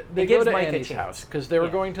gives, to it gives Mike a Annie's chance. house because they were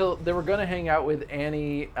Yeah. going to hang out with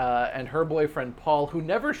Annie and her boyfriend Paul, who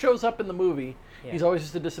never shows up in the movie. Yeah. He's always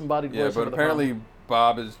just a disembodied Yeah, voice. but over the apparently phone.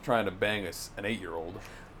 Bob is trying to bang an 8-year-old.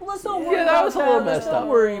 Well, let's not Yeah, worry that about was a little Let's messed not up.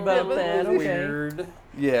 worry about Yeah, but that. it's Okay. Weird.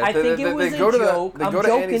 Yeah, I think it was they go a to joke. they I'm go to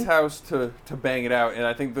joking. Annie's house to bang it out, and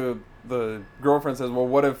I think the girlfriend says, "Well,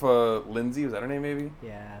 what if Lindsay, was that her name, maybe,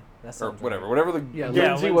 Yeah, that's or whatever, whatever the Yeah, Yeah,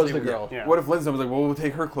 Lindsay was Lindsay the was- girl. yeah. What if Lindsay was like, well, we'll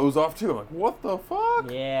take her clothes off too? I'm like, what the fuck?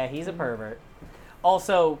 Yeah, he's a pervert.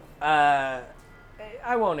 Also,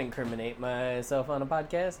 I won't incriminate myself on a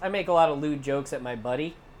podcast. I make a lot of lewd jokes at my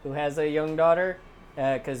buddy who has a young daughter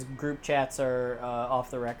because group chats are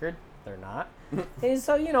off the record. They're not. And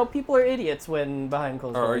so people are idiots when behind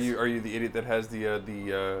closed Or doors. are you the idiot that has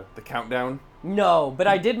the countdown? No, but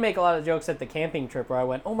I did make a lot of jokes at the camping trip where I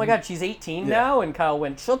went, "Oh my God, she's 18 now," and Kyle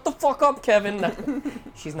went, "Shut the fuck up, Kevin."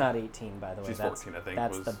 She's not 18, by the way. She's 14, I think,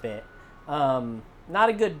 That's was- the bit. Not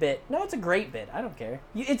a good bit. No, it's a great bit. I don't care.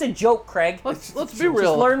 It's a joke, Craig. Let's be Just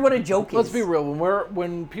real. learn what a joke is. Let's be real.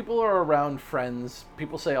 When people are around friends,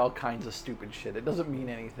 people say all kinds of stupid shit. It doesn't mean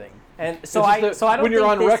anything. And It's so just I that don't when you're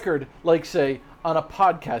think on this- record, like say on a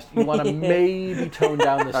podcast, you want to maybe tone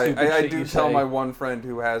down the stupid I shit do you tell say. my one friend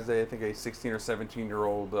who has I think a 16 or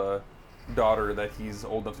 17-year-old daughter that he's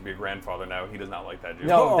old enough to be a grandfather now. He does not like that joke.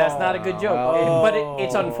 No, that's not a good joke. well. But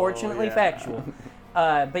it's unfortunately yeah. factual.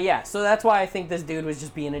 But yeah, so that's why I think this dude was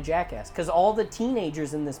just being a jackass. Because all the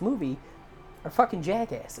teenagers in this movie are fucking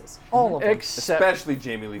jackasses. All of them. Especially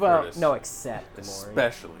Jamie Lee well, Curtis. No, except Lori.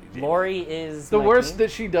 especially Jamie. Lori is The my worst king.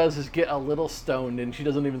 that she does is get a little stoned, and she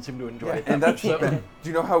doesn't even seem to enjoy it. And that's do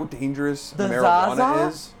you know how dangerous The marijuana Zaza?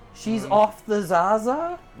 is? She's off the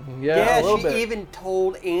Zaza? Yeah, a little she bit. even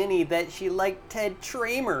told Annie that she liked Ted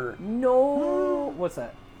Tramer. No. What's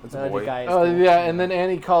that? That's a boy. The guy is Oh cool. yeah, and then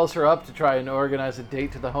Annie calls her up to try and organize a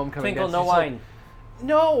date to the homecoming Twinkle, dance. no She's like, wine.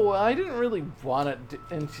 no, I didn't really want it.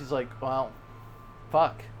 And she's like, well,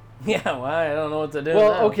 fuck. Yeah, well, I don't know what to do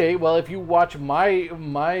Well, now. okay, well, if you watch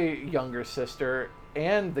my younger sister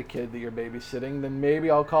and the kid that you're babysitting, then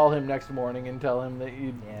maybe I'll call him next morning and tell him that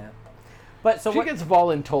you. Yeah. But so She what, gets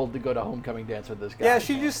voluntold to go to homecoming dance with this guy. Yeah,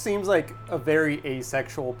 she just seems like a very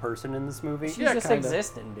asexual person in this movie. she's Yeah, just kinda.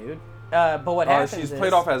 existing, dude. But what happens She's is...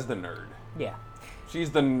 played off as the nerd. Yeah.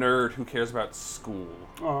 She's the nerd who cares about school.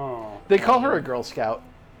 Oh. They call her a Girl Scout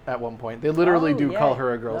at one point. They literally Oh, do yeah. call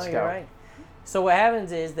her a Girl No, Scout. You're right. So what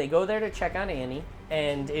happens is they go there to check on Annie,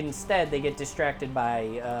 and instead they get distracted by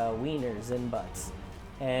wieners and butts.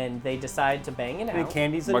 And they decide to bang it And out.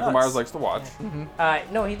 candies and Michael nuts. Myers likes to watch.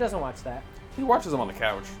 No, he doesn't watch that. He watches them on the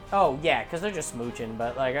couch. Oh, yeah, because they're just smooching,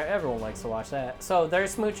 but like everyone likes to watch that. So they're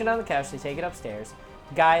smooching on the couch, they take it upstairs.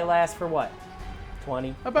 Guy lasts for what?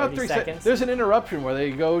 20, About 30 3 seconds? seconds. There's an interruption where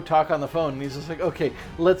they go talk on the phone, and he's just like, okay,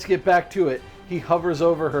 let's get back to it. He hovers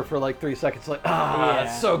over her for like 3 seconds, like, Yeah.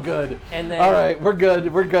 it's so good. And then- all right, we're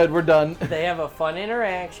good, we're done. They have a fun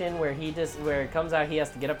interaction where where it comes out he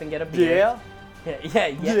has to get up and get a beer. Yeah. Yeah.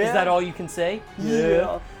 Is that all you can say?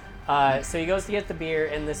 Yeah. So he goes to get the beer,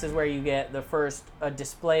 and this is where you get the first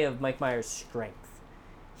display of Mike Myers' strength.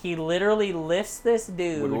 He literally lifts this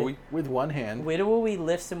dude. Would we? With one hand. Widowee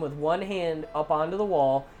lifts him with one hand up onto the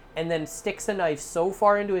wall, and then sticks a knife so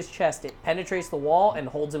far into his chest it penetrates the wall and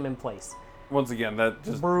holds him in place. Once again, that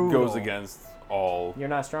just Brutal. goes against all. You're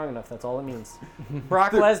not strong enough. That's all it means.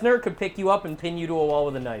 Brock Lesnar could pick you up and pin you to a wall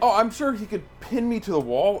with a knife. Oh, I'm sure he could pin me to the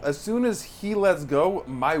wall. As soon as he lets go,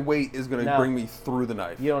 my weight is going to No. bring me through the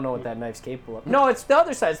knife. You don't know what that knife's capable of. No, it's the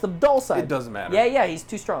other side. It's the dull side. It doesn't matter. Yeah, he's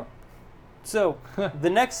too strong. So, the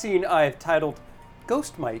next scene I've titled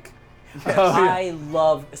Ghost Mike. I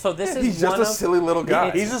love. So this is He's just one a of, silly little guy.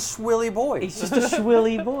 He's a swilly boy. He's just a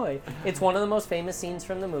schwilly boy. It's one of the most famous scenes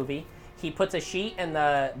from the movie. he puts a sheet and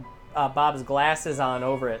the Bob's glasses on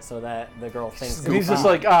over it so that the girl thinks. And he's just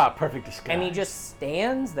like, perfect disguise. And he just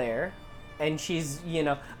stands there, and she's,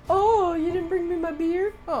 oh, you didn't bring me my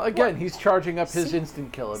beer? Oh, again, he's charging up his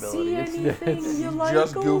instant kill ability. See anything you like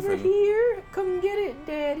just over goofing. here? Come get it,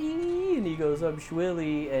 Daddy. And he goes, I'm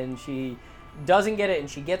Schwilly, and she doesn't get it, and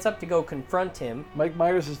she gets up to go confront him. Mike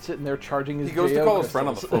Myers is sitting there charging his He goes to JO call his friend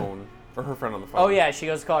on the crystals. phone. Or her friend on the phone. Oh, yeah, she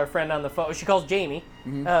goes to call her friend on the phone. She calls Jamie.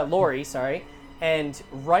 Lori, sorry. And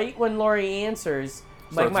right when Lori answers,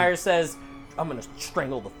 Mike Starts- Myers says, I'm going to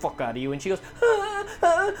strangle the fuck out of you. And she goes,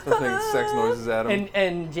 Starts making sex noises at him.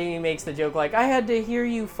 And Jamie makes the joke like, I had to hear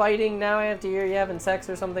you fighting, now I have to hear you having sex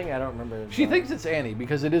or something. I don't remember. She thinks it's Annie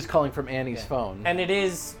because it is calling from Annie's phone. And it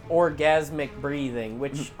is orgasmic breathing,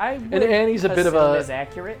 which I would And Annie's a bit of assume a- is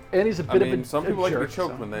accurate. Annie's a bit of a some people like to jerk, be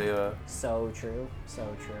choked so. when they. So true. So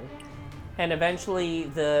true. And eventually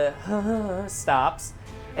the stops.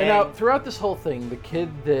 And now, throughout this whole thing, the kid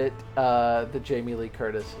that Jamie Lee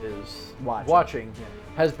Curtis is watching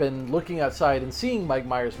has been looking outside and seeing Mike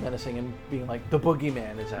Myers menacing and being like, the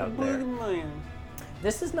boogeyman is out there.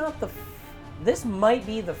 This is not this might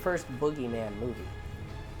be the first boogeyman movie.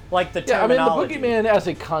 Like the Yeah, I mean, the terminology. boogeyman as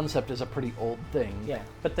a concept is a pretty old thing. Yeah,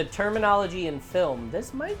 but the terminology in film,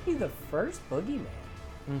 this might be the first boogeyman.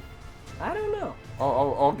 I don't know.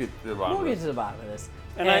 I'll get to the bottom We'll of get this. to the bottom of this.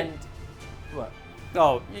 And What?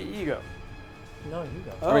 Oh, you go. No, you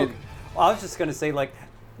go. Oh, mean- I was just gonna say, like,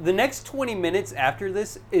 the next 20 minutes after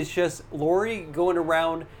this is just Lori going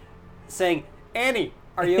around saying, "Annie,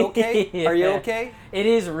 are you okay? Are you Yeah. okay?" It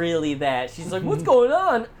is really that. She's like, what's going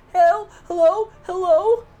on?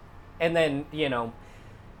 Hello? And then,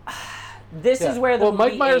 this is where the Well, Mike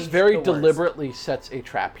movie Myers aged very the worst. deliberately sets a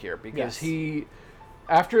trap here because Yes.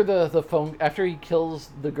 after he kills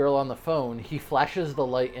the girl on the phone, he flashes the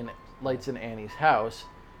lights in Annie's house,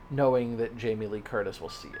 knowing that Jamie Lee Curtis will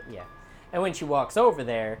see it. Yeah. And when she walks over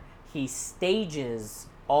there, he stages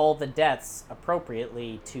all the deaths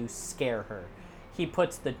appropriately to scare her. He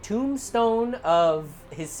puts the tombstone of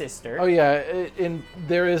his sister. Oh yeah,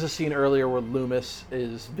 there is a scene earlier where Loomis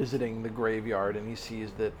is visiting the graveyard and he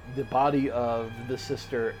sees that the body of the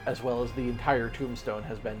sister, as well as the entire tombstone,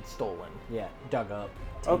 has been stolen. Yeah, dug up.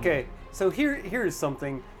 Okay, so here's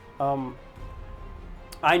something.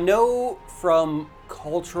 I know from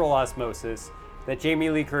cultural osmosis that Jamie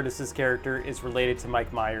Lee Curtis's character is related to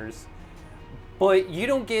Mike Myers, but you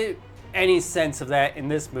don't get any sense of that in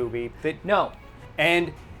this movie. No.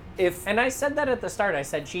 And I said that at the start. I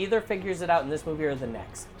said she either figures it out in this movie or the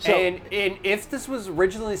next. So- and if this was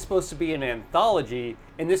originally supposed to be an anthology,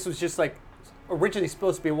 and this was just like originally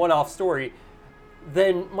supposed to be a one-off story,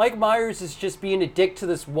 then Mike Myers is just being a dick to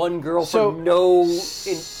this one girl for no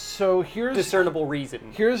So here's discernible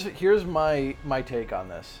reason. Here's my take on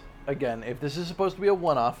this. Again, if this is supposed to be a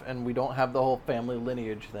one-off and we don't have the whole family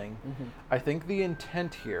lineage thing, I think the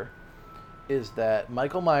intent here is that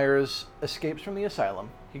Michael Myers escapes from the asylum.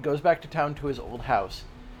 He goes back to town to his old house,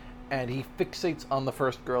 and he fixates on the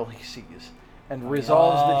first girl he sees, and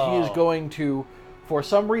resolves that he is going to, for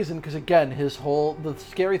some reason, because again, the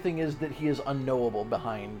scary thing is that he is unknowable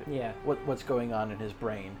behind what's going on in his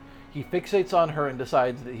brain. He fixates on her and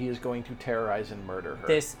decides that he is going to terrorize and murder her.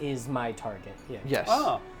 This is my target. Yeah. Yes.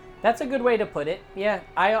 Oh. That's a good way to put it. Yeah.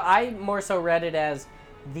 I more so read it as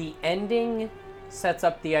the ending sets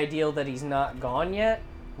up the ideal that he's not gone yet,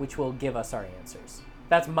 which will give us our answers.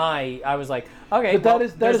 I was like, okay, But that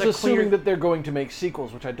is there's a assuming clear- that they're going to make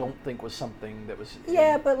sequels, which I don't think was something that was.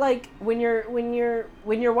 Yeah, but like when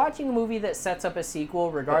you're watching a movie that sets up a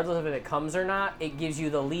sequel, regardless of if it comes or not, it gives you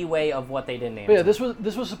the leeway of what they didn't answer. But yeah,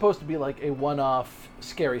 this was supposed to be like a one-off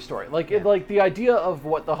scary story. Like the idea of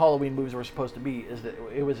what the Halloween movies were supposed to be is that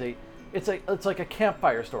it's like a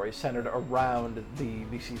campfire story centered around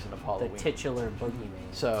the season of the Halloween. titular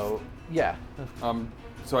boogeyman. So yeah,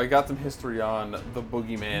 So I got some history on the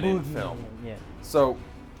boogeyman in film. Yeah. So,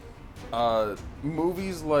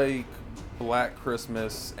 movies like Black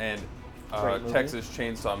Christmas and Great movie. Texas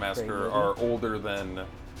Chainsaw Massacre movie. are older than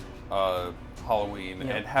Halloween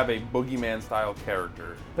Yeah. and have a boogeyman style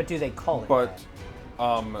character. But do they call it But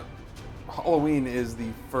that? Halloween is the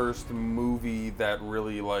first movie that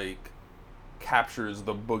really captures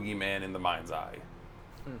the boogeyman in the mind's eye.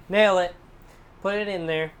 Nail it. Put it in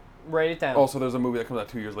there. Write it down. Also, there's a movie that comes out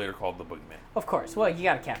 2 years later called The Boogeyman. Of course. Well, you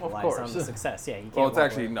got to capitalize course. on the success. Yeah, you can't. Well, it's walk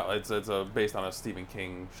actually away. no, it's based on a Stephen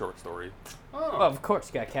King short story. Well, of course,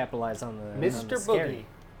 you got to capitalize on the Mr. on the Boogie. scary.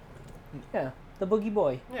 Yeah, the Boogie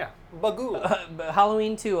Boy. Yeah, Bagoo.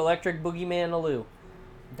 Halloween 2, Electric Boogeyman Aloo.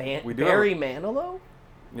 We do Barry Manilow?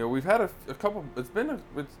 We've had a couple. It's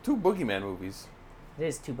 2 Boogeyman movies. It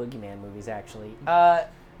is 2 Boogeyman movies, actually.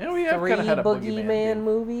 We have 3 kind of had a Boogeyman thing.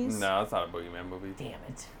 movies? No, it's not a Boogeyman movie. Damn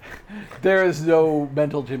it. There is no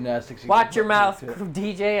mental gymnastics. Watch your mouth,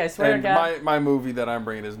 DJ, I swear And to God. my movie that I'm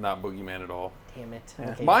bringing is not Boogeyman at all. Damn it. Yeah.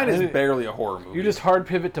 Okay. Mine is barely a horror movie. You just hard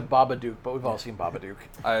pivot to Babadook, but we've all seen Babadook.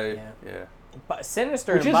 Yeah. But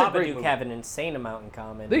Sinister Which and is a great Babadook movie. have an insane amount in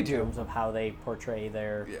common They in do. terms of how they portray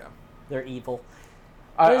their evil.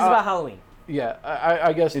 I- It is I- about Halloween. Yeah,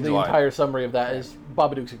 I guess In the July. entire summary of that is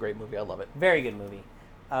Babadook's a great movie. I love it. Very good movie.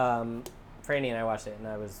 Franny and I watched it, and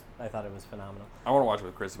I thought it was phenomenal. I want to watch it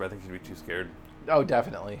with Chrissy, but I think she'd be too scared. Oh,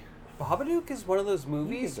 definitely. Babadook is one of those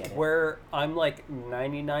movies get it. where I'm like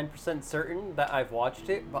 99% certain that I've watched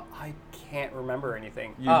it, but I can't remember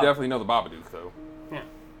anything. You definitely know the Babadook, though. Yeah.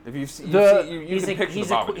 If you've seen, The- you can picture the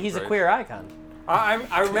Babadook, he's a right? queer icon. I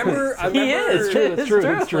remember. I remember He is. It's true. It's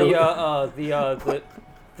true. It's true.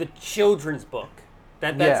 the children's book.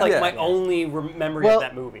 That's Yeah. like Yeah. my only memory Well, of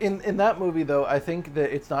that movie. in that movie, though, I think that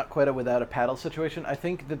it's not quite a without a paddle situation. I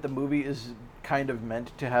think that the movie is kind of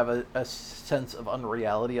meant to have a sense of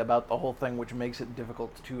unreality about the whole thing, which makes it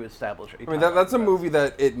difficult to establish. I mean, that's a movie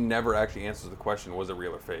that it never actually answers the question, was it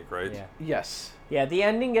real or fake, right? Yeah. Yes. Yeah, the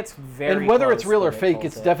ending gets very And whether it's close, real or but it fake, pulls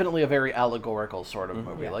it's it. definitely a very allegorical sort of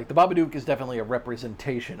movie. Yeah. Like, the Babadook is definitely a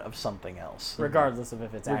representation of something else. Regardless of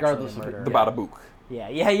if it's Regardless actually of a it- murder. The Babadook. Yeah,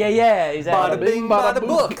 exactly. Bada bing, bada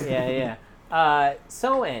book. Yeah.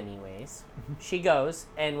 So anyways, she goes,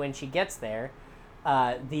 and when she gets there,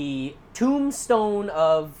 the tombstone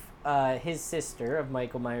of his sister, of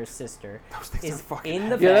Michael Myers' sister, Those things is are fucking in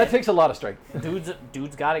the Yeah, that bed. takes a lot of strength.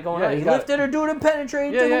 Dude's got it going Yeah, on. he's He got lifted her dude and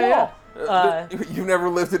penetrated Yeah, through yeah, the yeah. wall. You've never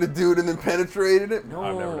lifted a dude and then penetrated it? No,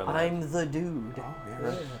 I've never done that. I'm the dude. Oh,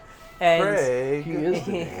 yeah. And Craig. He is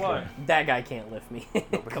the dude. What? that guy can't lift me. No,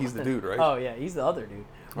 but he's the dude, right? Oh yeah, he's the other dude.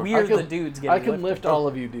 I We're can- the dudes getting I can lifted. lift all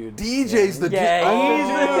of you, dude. DJ's the dude. Yeah,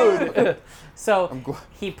 Oh. he's the dude. So I'm glad.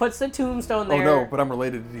 he puts the tombstone Oh there. no, but I'm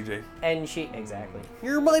related to DJ. And she exactly.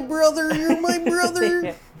 You're my brother. You're my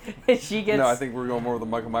brother. And she gets No, I think we're going more with the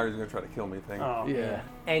Michael Myers is gonna try to kill me thing. Oh. Yeah.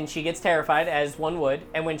 and she gets terrified as one would.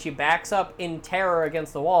 And when she backs up in terror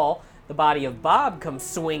against the wall, the body of Bob comes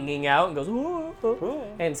swinging out and goes "Whoa, whoa,"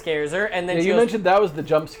 and scares her. And then Yeah, she you goes, mentioned that was the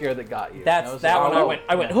jump scare that got you. That's was that like, one. oh,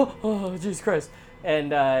 I went. yeah. Oh, Jesus Christ!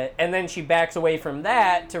 And then she backs away from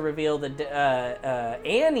that to reveal the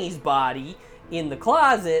Annie's body in the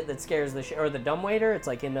closet that scares the or the dumbwaiter. It's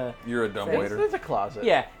like in a You're a dumb It's- waiter. There's a closet.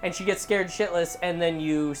 yeah, and she gets scared shitless, and then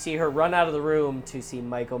you see her run out of the room to see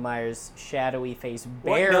Michael Myers' shadowy face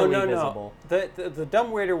What? barely No. visible. The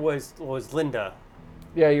dumbwaiter was Linda.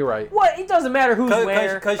 Yeah, you're right. What? It doesn't matter who's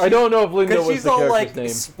where. I don't know if Linda Because was she's the all character's like name.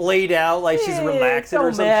 splayed out, like she's Yeah, relaxing it or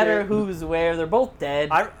don't some matter shit. who's where. They're both dead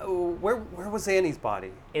Where was Annie's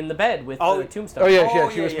body? in the bed with Oh, the tombstone. Oh yeah, Oh,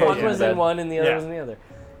 she was yeah, supposed One to was be in dead. one and the other Yeah. was in the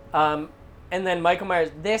other. And then Michael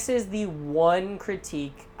Myers, this is the one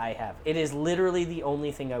critique I have. It is literally the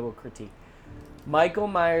only thing I will critique. Michael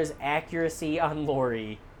Myers' accuracy on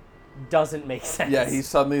Laurie doesn't make sense. Yeah, he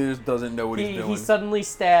suddenly just doesn't know what he's doing. he suddenly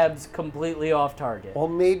stabs completely off target. Well,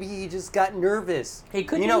 maybe he just got nervous. It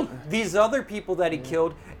could You know, be. these other people that he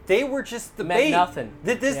killed, they were just the Meant bait. nothing.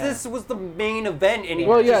 This was the main event, and he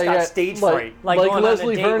Well, just yeah, got stage fright. Like Like going Leslie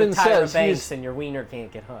on a date Vernon with Tyra says, Banks he's- and your wiener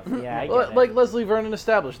can't get hung. Yeah, I get Well, it. like Leslie Vernon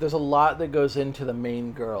established, there's a lot that goes into the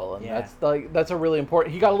main girl, and Yeah. that's a really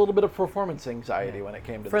important. He got a little bit of performance anxiety when it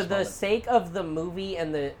came to For this the moment. sake of the movie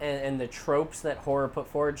and the tropes that horror put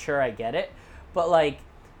forward, sure, I get it. But like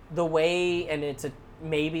the way, and it's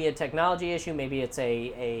maybe a technology issue, maybe it's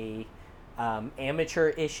a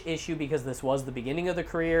amateur-ish issue because this was the beginning of the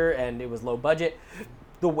career and it was low budget.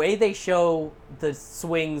 The way they show the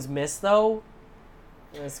swings miss though,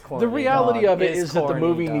 is corny. The reality dog. of it It's is that the corny,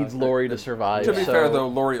 movie dog. needs Laurie to survive. To be so- fair, though,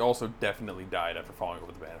 Laurie also definitely died after falling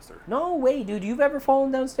over the banister. No way, dude. You've ever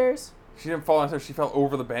fallen downstairs? She didn't fall downstairs. She fell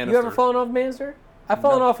over the banister. You ever fallen off a banister? I've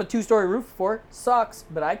fallen No. off a 2-story roof before. Sucks,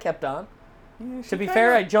 but I kept on. Yeah, To be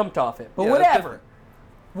fair, I jumped off it. But Yeah, that's whatever.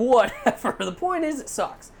 Whatever. The point is, it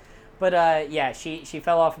sucks. But yeah, she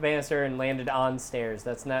fell off a banister and landed on stairs.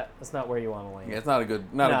 That's not where you want to land. Yeah, it's not a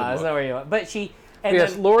good. no, Not a good that's look. not where you want. But she. And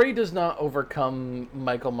yes, then, Laurie does not overcome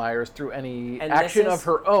Michael Myers through any And action this of is-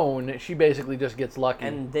 her own. She basically just gets lucky.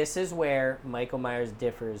 and this is where Michael Myers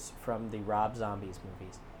differs from the Rob Zombies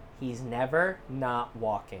movies. He's never not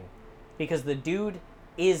walking, because the dude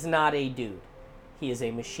is not a dude. He is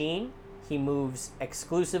a machine. He moves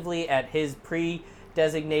exclusively at his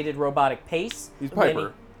pre-designated robotic pace. He's And he-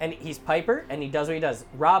 Piper. And he's Piper, and he does what he does.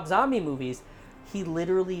 Rob Zombie movies, he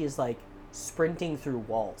literally is like sprinting through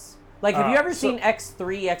walls. Like, have you ever seen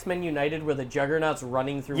X3, X-Men United, where the Juggernaut's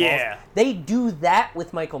running through walls? Yeah. They do that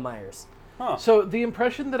with Michael Myers. Huh. So the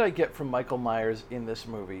impression that I get from Michael Myers in this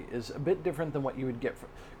movie is a bit different than what you would get from,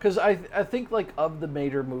 because I think like of the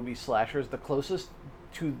major movie slashers, the closest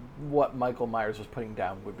to what Michael Myers was putting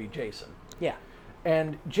down would be Jason. Yeah.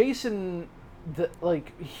 And Jason,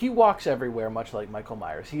 he walks everywhere, much like Michael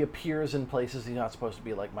Myers. He appears in places he's not supposed to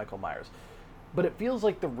be, like Michael Myers. But it feels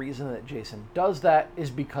like the reason that Jason does that is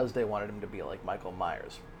because they wanted him to be like Michael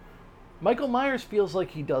Myers. Michael Myers feels like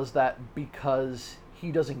he does that because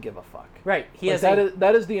he doesn't give a fuck. Right.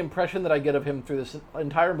 That is the impression that I get of him through this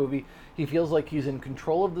entire movie. He feels like he's in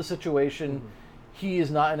control of the situation. Mm-hmm. He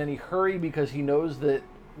is not in any hurry because he knows that,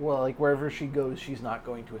 well, like wherever she goes, she's not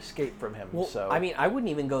going to escape from him. Well, so I mean, I wouldn't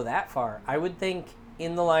even go that far. I would think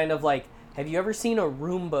in the line of like, have you ever seen a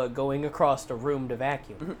Roomba going across a room to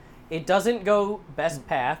vacuum? Mm-hmm. It doesn't go best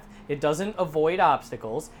path. It doesn't avoid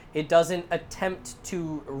obstacles. It doesn't attempt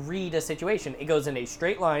to read a situation. It goes in a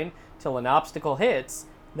straight line till an obstacle hits,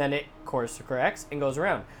 then it course corrects and goes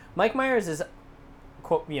around. Mike Myers is,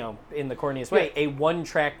 in the corniest way, a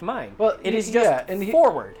one-tracked mind. Well, it is just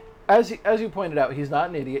forward. As you pointed out, he's not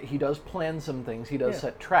an idiot. He does plan some things. He does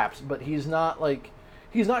set traps, but he's not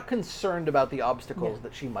concerned about the obstacles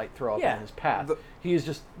that she might throw up in his path. He's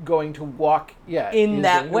just going to walk in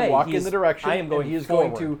that way. Walk in the direction. I am going he is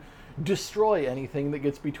forward. going to destroy anything that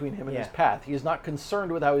gets between him and his path. He is not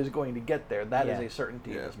concerned with how he's going to get there. That is a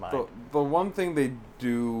certainty in his mind. The one thing they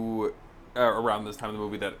do around this time in the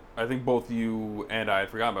movie that I think both you and I had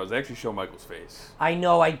forgotten about is they actually show Michael's face. I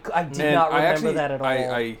know. I did not remember that at all.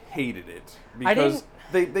 I hated it because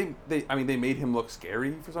they made him look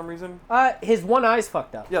scary for some reason. His one eye's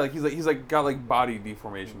fucked up. Yeah, like he's got like body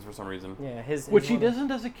deformations for some reason. Yeah, which he doesn't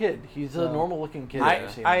as a kid. He's a normal looking kid.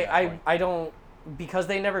 I don't, because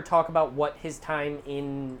they never talk about what his time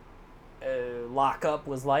in lockup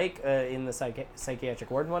was like in the psychiatric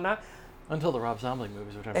ward and whatnot. Until the Rob Zombie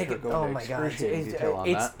movies, which I'm sure go into excruciating detail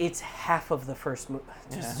on that. It's half of the first movie.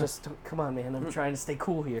 Just come on, man. I'm trying to stay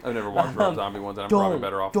cool here. I've never watched Rob Zombie ones, and I'm probably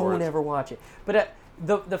better off for it. Don't ever watch it. But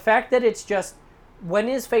the fact that it's just, when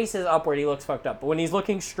his face is upward, he looks fucked up. But when he's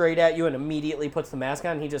looking straight at you and immediately puts the mask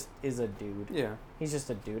on, he just is a dude. Yeah. He's just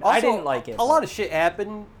a dude. Also, I didn't like it. A lot of shit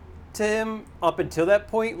happened to him up until that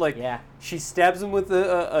point. Like, she stabs him with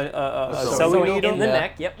a sewing needle in the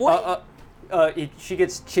neck. Yep. What? She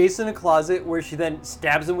gets chased in a closet where she then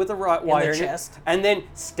stabs him with a wire in the chest, and then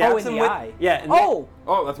stabs him with eye. Yeah.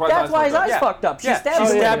 That's why his eyes fucked up. She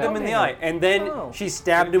stabbed him in the eye, and then she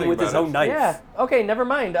stabbed him with his own knife. Yeah. Okay. Never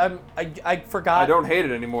mind. I forgot. I don't hate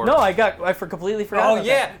it anymore. No, I completely forgot. Oh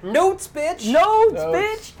yeah, notes, bitch. Notes,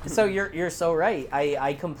 bitch. So you're so right.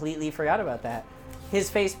 I completely forgot about that. His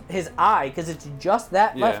face, his eye, because it's just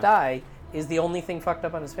that left eye, is the only thing fucked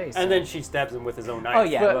up on his face. And then she stabs him with his own knife. Oh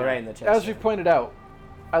yeah, right in the chest. As we pointed out,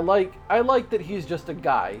 I like that he's just a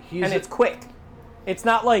guy. And it's quick. It's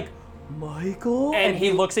not like Michael, and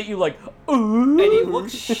he looks at you like, ooh. And he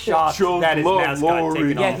looks shocked that his mask got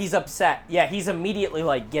taken off. Yeah, he's upset. Yeah, he's immediately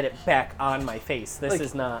like, get it back on my face. This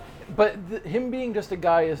is not. But him being just a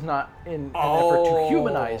guy is not in an effort to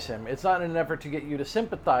humanize him. It's not in an effort to get you to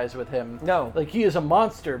sympathize with him. No. Like, he is a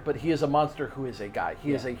monster, but he is a monster who is a guy.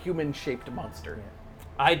 He is a human-shaped monster. Yeah.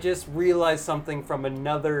 I just realized something from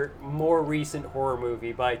another, more recent horror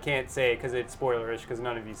movie, but I can't say it because it's spoilerish because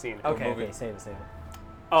none of you seen it. Okay, save it.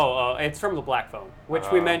 Oh, it's from The Black Phone, which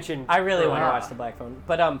we mentioned. I really want to watch The Black Phone.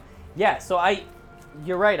 But,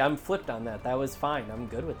 you're right, I'm flipped on that. That was fine. I'm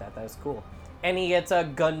good with that. That was cool. And he gets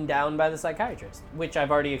gunned down by the psychiatrist, which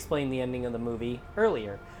I've already explained the ending of the movie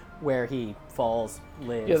earlier, where he falls,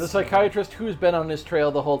 lives. Yeah, the psychiatrist who's been on his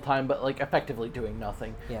trail the whole time, but like effectively doing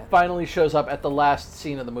nothing, finally shows up at the last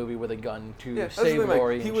scene of the movie with a gun to save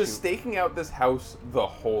Laurie. He was staking out this house the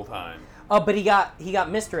whole time. Oh, but he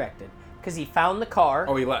got misdirected because he found the car.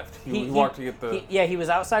 Oh, he left. He walked to get the. He was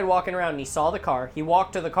outside walking around and he saw the car. He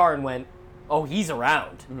walked to the car and went, "Oh, he's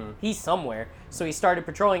around. Mm-hmm. He's somewhere." So he started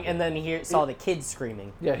patrolling, and then he saw the kids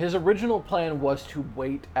screaming. Yeah, his original plan was to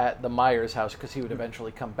wait at the Myers house because he would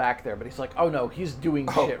eventually come back there. But he's like, oh no, he's doing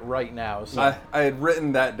shit right now. So. I had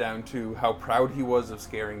written that down too, how proud he was of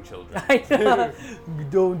scaring children. I know.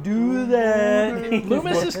 Don't do that.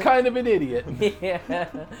 Loomis is kind of an idiot. Yeah,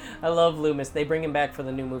 I love Loomis. They bring him back for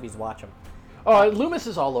the new movies. Watch him. Oh, Loomis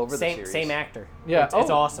is all over the series. Same actor. Yeah, it's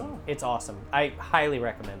awesome. It's awesome. I highly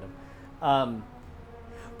recommend him.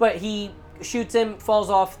 But he shoots him, falls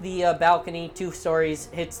off the balcony, 2 stories,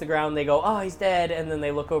 hits the ground. They go, oh, he's dead. And then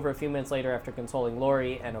they look over a few minutes later after consoling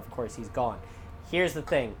Laurie, and of course he's gone. Here's the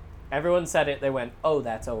thing. Everyone said it. They went, oh,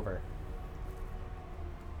 that's over.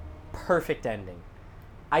 Perfect ending.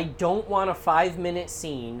 I don't want a 5-minute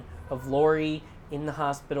scene of Laurie in the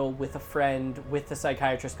hospital with a friend, with the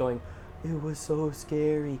psychiatrist going, it was so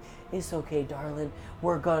scary. It's okay, darling.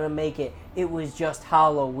 We're gonna make it. It was just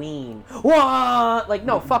Halloween. What? Like,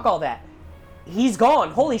 no, fuck all that. He's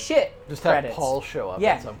gone. Holy shit. Just Credits. have Paul show up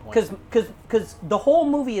at some point. Because the whole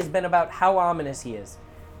movie has been about how ominous he is.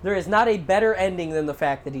 There is not a better ending than the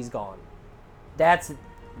fact that he's gone. That's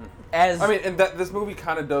as... I mean, and this movie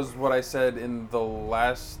kind of does what I said in the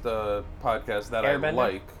last podcast that Airbender? I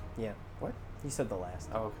like. Yeah. What? You said the last.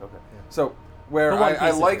 Oh, okay. Yeah. So, where The One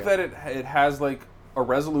I Piece like is that it has, like, a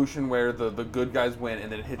resolution where the good guys win,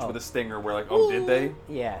 and then it hits with a stinger where, like, oh, did they?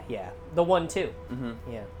 Yeah. The 1-2. Mm-hmm.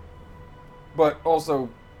 Yeah. But also,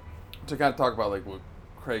 to kind of talk about, like, what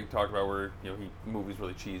Craig talked about where, movie's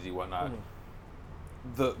really cheesy, whatnot. Mm-hmm.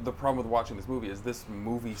 The problem with watching this movie is this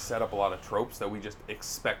movie set up a lot of tropes that we just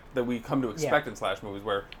expect, that we come to expect in slash movies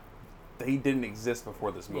where they didn't exist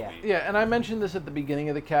before this movie. Yeah, and I mentioned this at the beginning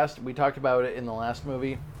of the cast. We talked about it in the last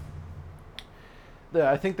movie.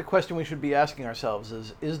 I think the question we should be asking ourselves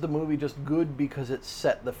is the movie just good because it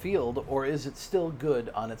set the field, or is it still good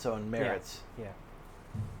on its own merits? Yeah.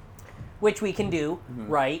 Which we can do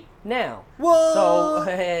right now. What?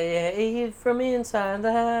 So, from inside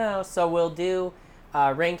the house. So we'll do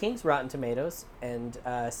rankings, Rotten Tomatoes, and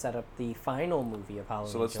set up the final movie of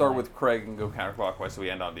Halloween. So let's July. start with Craig and go counterclockwise so we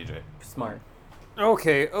end on DJ. Smart.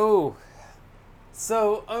 Okay. Oh.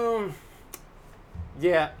 So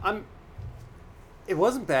yeah, It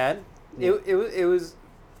wasn't bad. Yeah. It was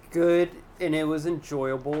good and it was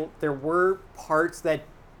enjoyable. There were parts that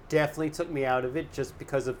definitely took me out of it just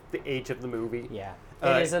because of the age of the movie. Yeah.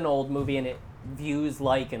 It is an old movie and it views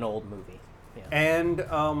like an old movie. Yeah.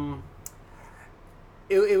 And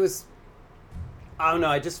it was, I don't know,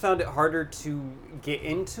 I just found it harder to get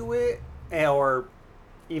into it or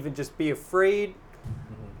even just be afraid.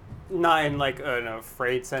 Mm-hmm. Not in like an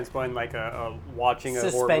afraid sense, but in like a watching a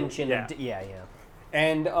horror movie. Suspension. Yeah.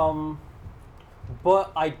 And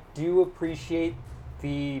but I do appreciate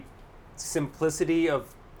the simplicity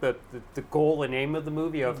of the goal and aim of the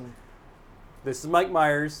movie of this is Mike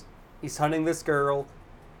Myers, he's hunting this girl,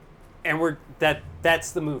 and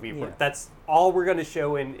that's the movie. Yeah. That's all we're gonna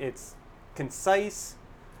show, and it's concise.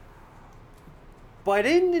 But I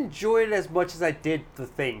didn't enjoy it as much as I did The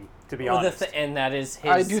Thing, to be honest. And that is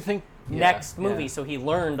his I do think next movie, so he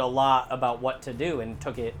learned a lot about what to do and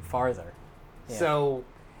took it farther. Yeah. So,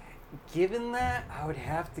 given that, I would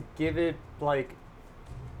have to give it, like...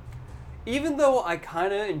 Even though I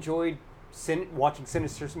kind of enjoyed watching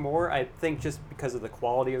Sinister more, I think just because of the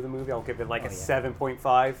quality of the movie, I'll give it like a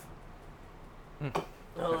 7.5.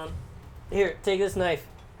 Hold on. Here, take this knife.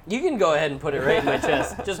 You can go ahead and put it right in my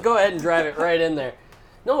chest. Just go ahead and drive it right in there.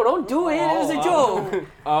 No, don't do it. It was a joke.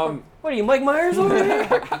 What are you, Mike Myers over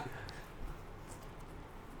here?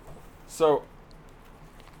 So,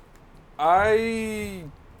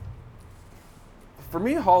 for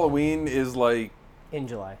me, Halloween is like... In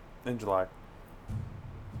July.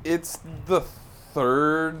 It's the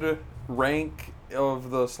third rank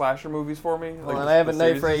of the slasher movies for me. Hold on, I have a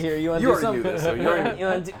knife series. right here. You want to You do already something? knew this, so you already You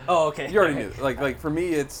wanna do... Oh, okay. You already knew. Like for me,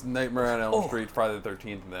 it's Nightmare on Elm Street, Friday the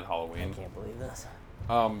 13th, and then Halloween. I can't believe this.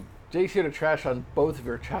 Jake's here to trash on both of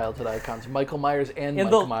your childhood icons, Michael Myers and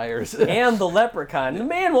Mike Myers. And the Leprechaun. The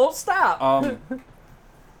man won't stop.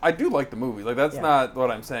 I do like the movie. Like that's not what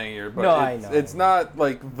I'm saying here, but No, I know. it's not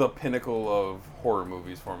like the pinnacle of horror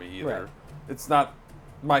movies for me either. Right. It's not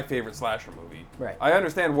my favorite slasher movie. Right. I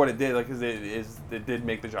understand what it did, like, because it did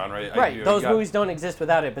make the genre. Right. Those movies don't exist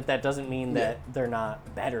without it, but that doesn't mean that they're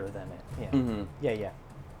not better than it. Yeah. Mm-hmm. Yeah.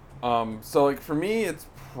 So like for me, it's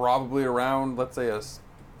probably around, let's say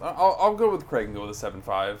I'll go with Craig and go with a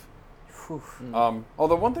 7.5.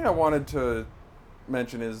 Although one thing I wanted to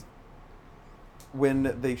mention is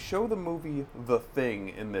when they show the movie The Thing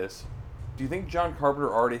in this, do you think John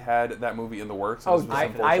Carpenter already had that movie in the works? Oh,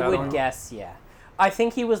 I would guess, yeah. I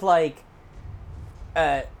think he was like,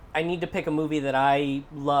 I need to pick a movie that I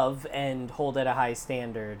love and hold at a high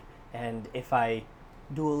standard, and if I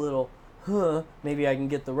do a little, maybe I can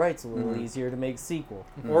get the rights a little easier to make a sequel.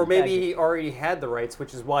 Or maybe he already had the rights,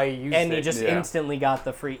 which is why he used it. And he just instantly got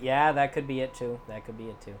the free... Yeah, that could be it, too.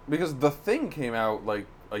 Because The Thing came out, like,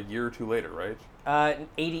 a year or two later, right?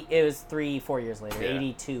 80. It was 3-4 years later. Yeah.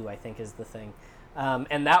 82, I think, is The Thing.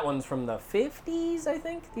 And that one's from the 50s, I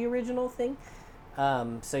think, the original Thing.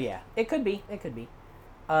 So, yeah, it could be.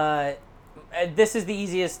 This is the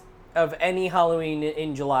easiest of any Halloween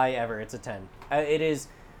in July ever. It's a 10. It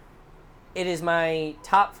is my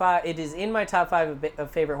top 5. It is in my top 5 of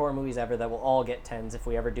favorite horror movies ever that will all get 10s if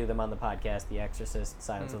we ever do them on the podcast. The Exorcist,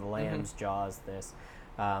 Silence of the Lambs, Jaws, this.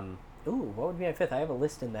 What would be my 5th? I have a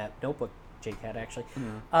list in that notebook Jake had, actually.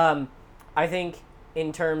 I think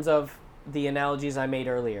in terms of the analogies I made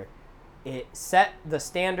earlier. It set the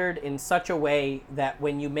standard in such a way that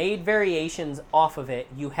when you made variations off of it,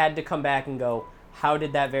 you had to come back and go, how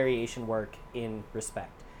did that variation work in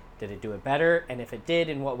respect? Did it do it better? And if it did,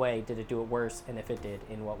 in what way? Did it do it worse? And if it did,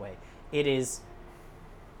 in what way? It is,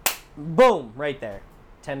 boom, right there.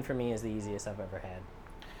 10 for me is the easiest I've ever had.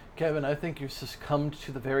 Kevin, I think you've succumbed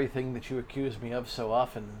to the very thing that you accuse me of so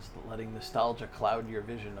often, is letting nostalgia cloud your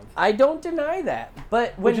vision of. I don't deny that,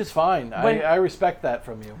 but which is fine. I respect that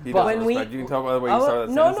from you. He But doesn't respect you. You can tell by the way he started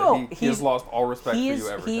that no, sentence that he he's has lost all respect for you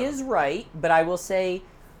ever. He is right, but I will say,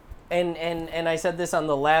 and I said this on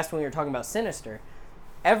the last when we were talking about Sinister,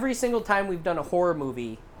 every single time we've done a horror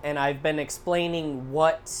movie, and I've been explaining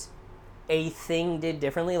what a thing did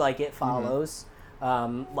differently, like It Follows,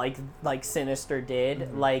 like Sinister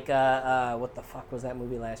did, like what the fuck was that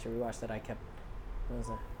movie last year we watched that I kept? What was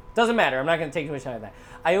that? Doesn't matter. I'm not going to take too much time on that.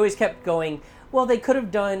 I always kept going. Well, they could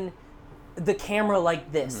have done the camera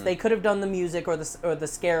like this. They could have done the music or the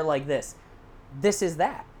scare like this. This is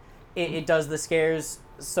that. It does the scares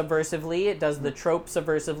subversively. It does the trope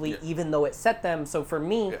subversively, even though it set them. So for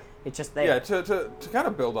me, it's just there. Yeah, to kind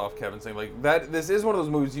of build off Kevin's thing, like that. This is one of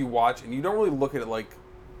those movies you watch and you don't really look at it like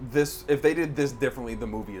this. If they did this differently, the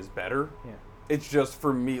movie is better. Yeah. It's just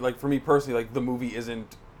for me personally, like the movie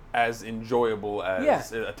isn't as enjoyable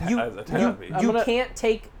as a You can't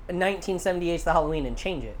take 1978's The Halloween and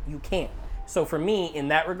change it. You can't. So for me, in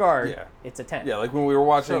that regard, it's a 10. Yeah, like when we were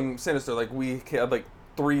watching Sinister, like we had like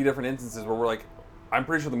 3 different instances where we're like, I'm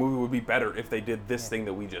pretty sure the movie would be better if they did this thing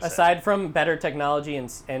that we just Aside from better technology and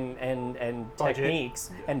techniques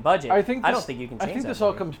and budget, I don't think you can change that. I think this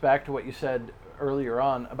all comes back to what you said earlier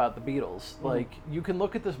on about the Beatles. Like, you can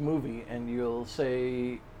look at this movie and you'll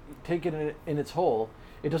say, take it in its whole,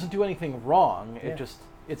 it doesn't do anything wrong.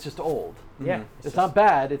 It's just old. Yeah. It's not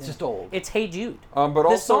bad, it's just old. It's Hey Jude. But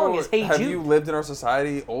this also, song is Hey have Jude. you lived in our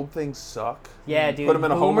society? Old things suck. Yeah, dude. Put them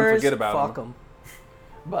in a home and forget about fuck them.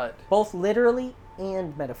 But both literally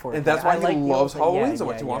and metaphorically. And that's why he loves Halloween so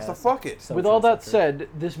much. He wants to fuck it. With all that said,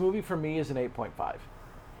 this movie for me is an 8.5.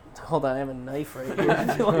 Hold on, I have a knife right here.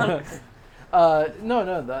 If you want.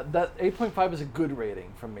 No, that 8.5 is a good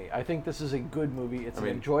rating from me. I think this is a good movie. It's an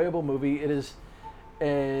enjoyable movie. It is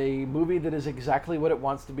a movie that is exactly what it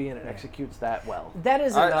wants to be, and it executes that well. That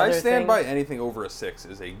is another I stand thing. by anything over a 6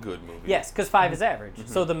 is a good movie. Yes, because 5 is average.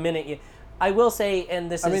 So the minute you... I will say, and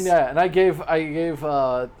this is... I mean, and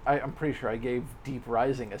I'm pretty sure I gave Deep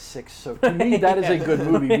Rising a 6, so to me that is a good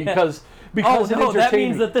movie because that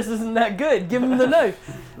means that this isn't that good. Give him the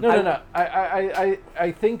knife. No.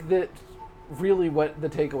 I think that really what the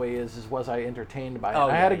takeaway is was I entertained by it.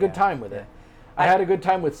 I had a good time with it. I had a good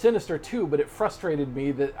time with Sinister too, but it frustrated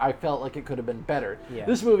me that I felt like it could have been better. Yeah.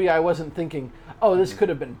 This movie, I wasn't thinking, oh, this could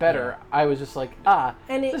have been better. Yeah. I was just like,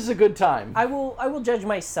 this is a good time. I will judge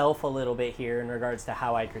myself a little bit here in regards to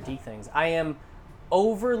how I critique things. I am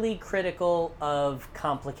overly critical of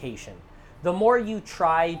complication. The more you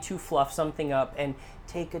try to fluff something up and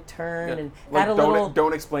take a turn and add a little...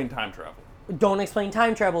 Don't explain time travel. Don't explain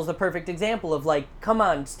time travel is the perfect example of like, come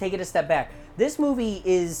on, just take it a step back. This movie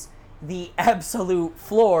is the absolute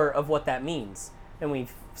floor of what that means. And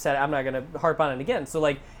we've said, I'm not going to harp on it again. So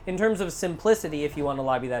like, in terms of simplicity, if you want to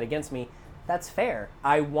lobby that against me, that's fair.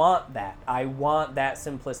 I want that. I want that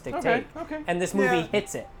simplistic take. Okay. And this movie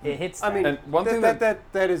hits it. It hits that. I mean, and one thing that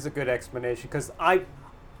is a good explanation, because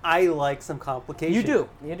I like some complication. You do.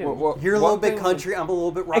 Well, you're a little bit country, I'm a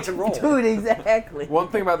little bit rock and roll. Dude, exactly. One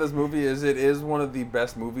thing about this movie is it is one of the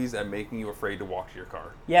best movies at making you afraid to walk to your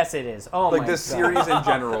car. Yes, it is. Oh my god. Like this series in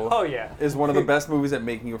general is one of the best movies at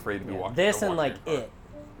making you afraid to be walking. This and like It.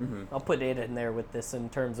 I'll put It in there with this in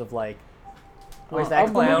terms of like, where's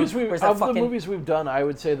that clown? Of the movies we've done, I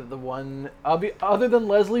would say that the one, other than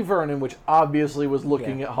Leslie Vernon, which obviously was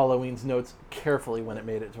looking at Halloween's notes carefully when it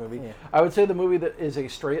made its movie, I would say the movie that is a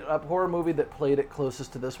straight-up horror movie that played it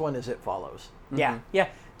closest to this one is It Follows. Yeah,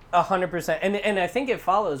 100%. And I think It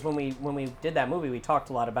Follows, when we did that movie, we talked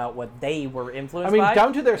a lot about what they were influenced by.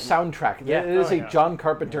 Down to their soundtrack. Yeah. It is a John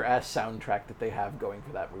Carpenter-ass soundtrack that they have going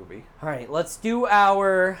for that movie. All right, let's do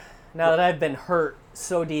our... Now that I've been hurt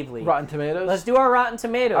so deeply. Rotten Tomatoes? Let's do our Rotten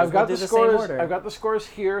Tomatoes. I've got we'll the scores. Same order. I've got the scores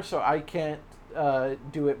here, so I can't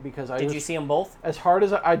do it because Did you see them both? As hard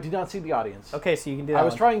as I did not see the audience. Okay, so you can do that. I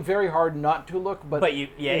was trying very hard not to look, but in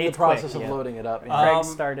the process of loading it up. Craig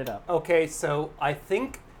started up. Okay, so I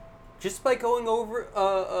think just by going over,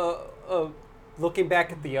 looking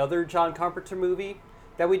back at the other John Carpenter movie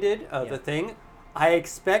that we did, The Thing, I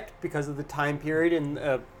expect because of the time period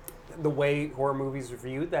and the way horror movies are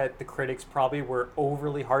viewed that the critics probably were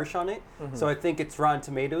overly harsh on it. So I think its Rotten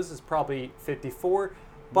Tomatoes is probably 54.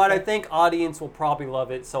 But I think audience will probably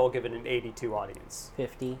love it, so I'll give it an 82 audience.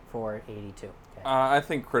 50 for 82. Okay. I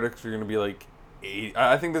think critics are going to be like 80.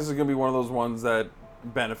 I think this is going to be one of those ones that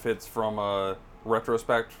benefits from a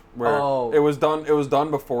retrospect where it was done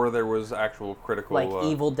before there was actual critical like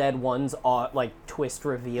Evil Dead 1's like twist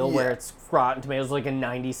reveal where it's Rotten Tomatoes like a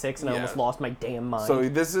 96 and I almost lost my damn mind. So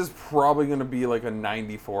this is probably going to be like a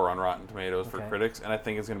 94 on Rotten Tomatoes for critics, and I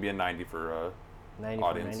think it's going to be a 90 for 90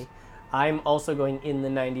 audience. For 90. I'm also going in the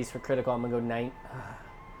 90s for critical. I'm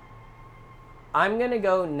going to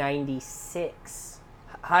go 96.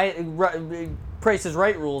 Price is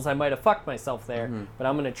Right rules, I might have fucked myself there, but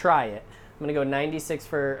I'm going to try it. I'm going to go 96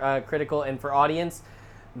 for critical, and for audience,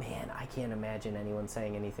 man, I can't imagine anyone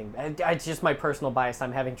saying anything. It's just my personal bias.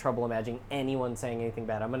 I'm having trouble imagining anyone saying anything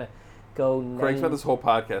bad. I'm going to go... Craig spent this whole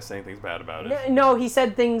podcast saying things bad about it. No, he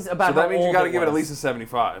said things about so that how means you old got to it give it at was. least a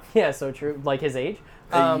 75. Yeah, so true. Like his age.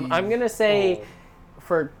 I'm going to say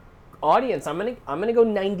for audience, I'm going to go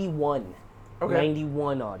 91. Okay.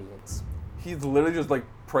 91 audience. He's literally just like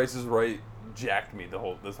Price is Right jacked me this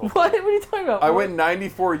whole What? What are you talking about? I went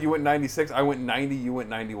 94, you went 96. I went 90, you went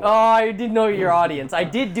 91. Oh, I didn't know your audience. I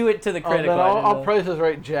did do it to the critical. I'll Price is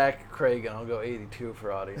Right Jack Craig, and I'll go 82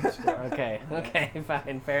 for audience. Okay,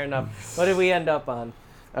 fine, fair enough. What did we end up on?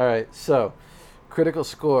 All right, so critical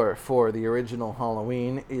score for the original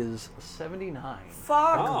Halloween is 79.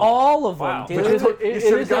 Fuck all of them, Wow. dude.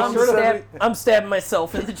 I'm stabbing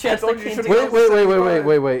myself in the chest.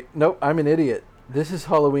 Wait. Nope, I'm an idiot. This is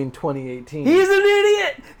Halloween 2018. He's an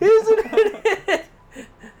idiot!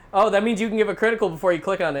 Oh, that means you can give a critical before you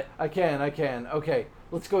click on it. I can. Okay,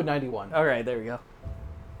 let's go 91. All right, there we go.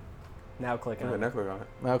 Now click on it. Now click on it.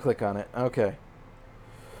 Now click on it. Okay.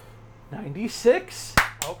 96?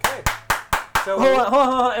 Okay. So Hold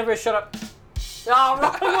on. Everybody shut up. Oh,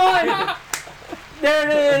 wrong one! There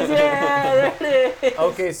it is, yeah, there it is.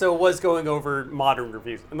 Okay, so it was going over modern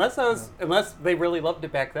reviews. Unless they really loved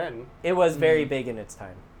it back then. It was very big in its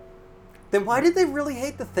time. Then why did they really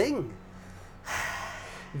hate The Thing?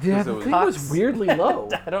 Yeah, the thing was weirdly low.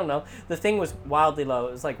 I don't know. The Thing was wildly low.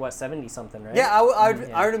 It was like, what, 70-something, right? Yeah,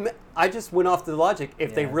 I just went off the logic.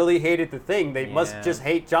 If they really hated The Thing, they must just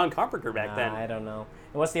hate John Carpenter back then. I don't know.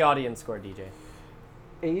 And what's the audience score, DJ?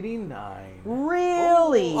 89.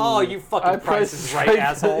 Really? Oh, you fucking Price is Right,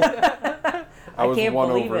 asshole. I can't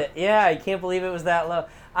believe it. Yeah, I can't believe it was that low.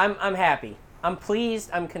 I'm happy. I'm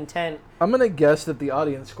pleased. I'm content. I'm gonna guess that the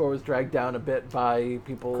audience score was dragged down a bit by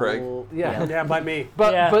people. Craig? Yeah, by me.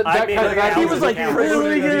 But that I mean, kind of like, he I was was like like,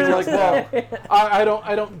 really really like, well, I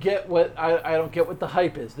don't get what the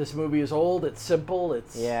hype is. This movie is old. It's simple.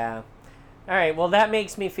 It's Yeah. All right, well, that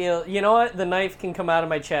makes me feel... You know what? The knife can come out of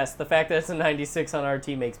my chest. The fact that it's a 96 on RT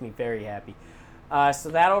makes me very happy. So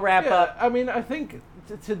that'll wrap up. I mean, I think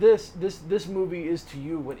to this movie is to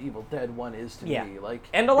you what Evil Dead 1 is to me. Like,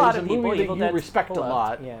 and a lot of people movie Evil that you Dead's respect a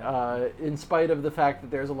beloved. lot, in spite of the fact that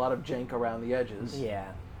there's a lot of jank around the edges.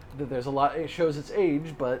 Yeah. That there's a lot. It shows its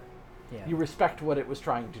age, but you respect what it was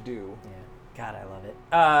trying to do. Yeah. God, I love it.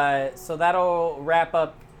 So that'll wrap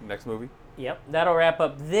up... Next movie? Yep. That'll wrap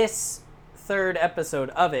up this third episode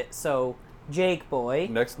of it. So, Jake boy.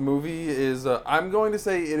 Next movie is, I'm going to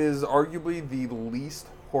say it is arguably the least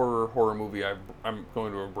horror movie I'm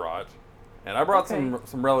going to have brought. And I brought some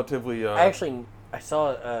relatively... I saw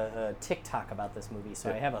a TikTok about this movie, so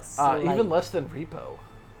I have a slight... even less than Repo.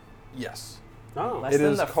 Yes. Oh. Less It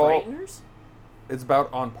than is The called- Frighteners? It's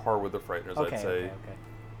about on par with The Frighteners, I'd say.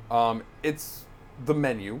 Okay. It's The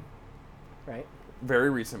Menu. Right. Very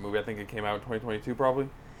recent movie. I think it came out in 2022, probably.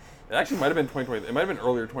 It actually might have been 2020. It might have been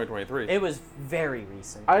earlier 2023. It was very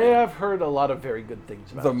recent. I have heard a lot of very good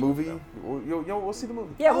things about the this movie. We'll see the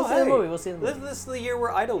movie. Yeah, we'll see the hey. movie. We'll see the movie. This is the year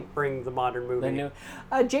where I don't bring the modern movie. The new.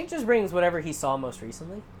 Jake just brings whatever he saw most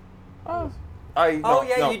recently. You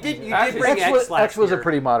did Actually, bring X last X was year. a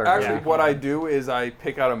pretty modern. Actually, movie. what I do is I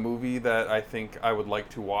pick out a movie that I think I would like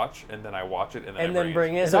to watch, and then I watch it, and then I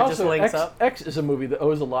bring it. it, And so it also, just links X, up. X is a movie that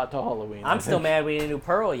owes a lot to Halloween. I'm still mad we didn't do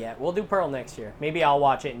Pearl yet. We'll do Pearl next year. Maybe I'll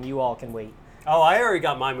watch it and you all can wait. Oh, I already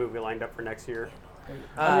got my movie lined up for next year.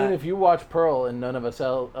 I mean, if you watch Pearl and none of us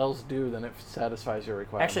else do, then it satisfies your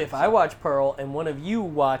requirements. Actually, if I watch Pearl and one of you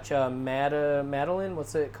watch Madeline,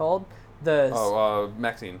 what's it called?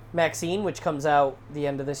 Maxine. Maxine, which comes out the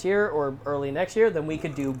end of this year or early next year, then we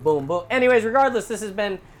could do boom, boom. Anyways, regardless, this has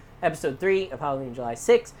been episode 3 of Halloween July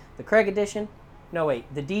 6th, the Craig edition. No, wait,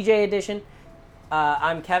 the DJ edition.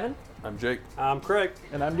 I'm Kevin. I'm Jake. I'm Craig.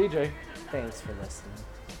 And I'm DJ. Thanks for listening.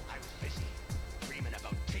 I'm busy dreaming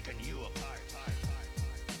about taking you apart.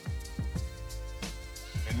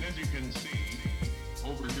 And as you can see,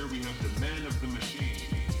 over here we have the man of the machine.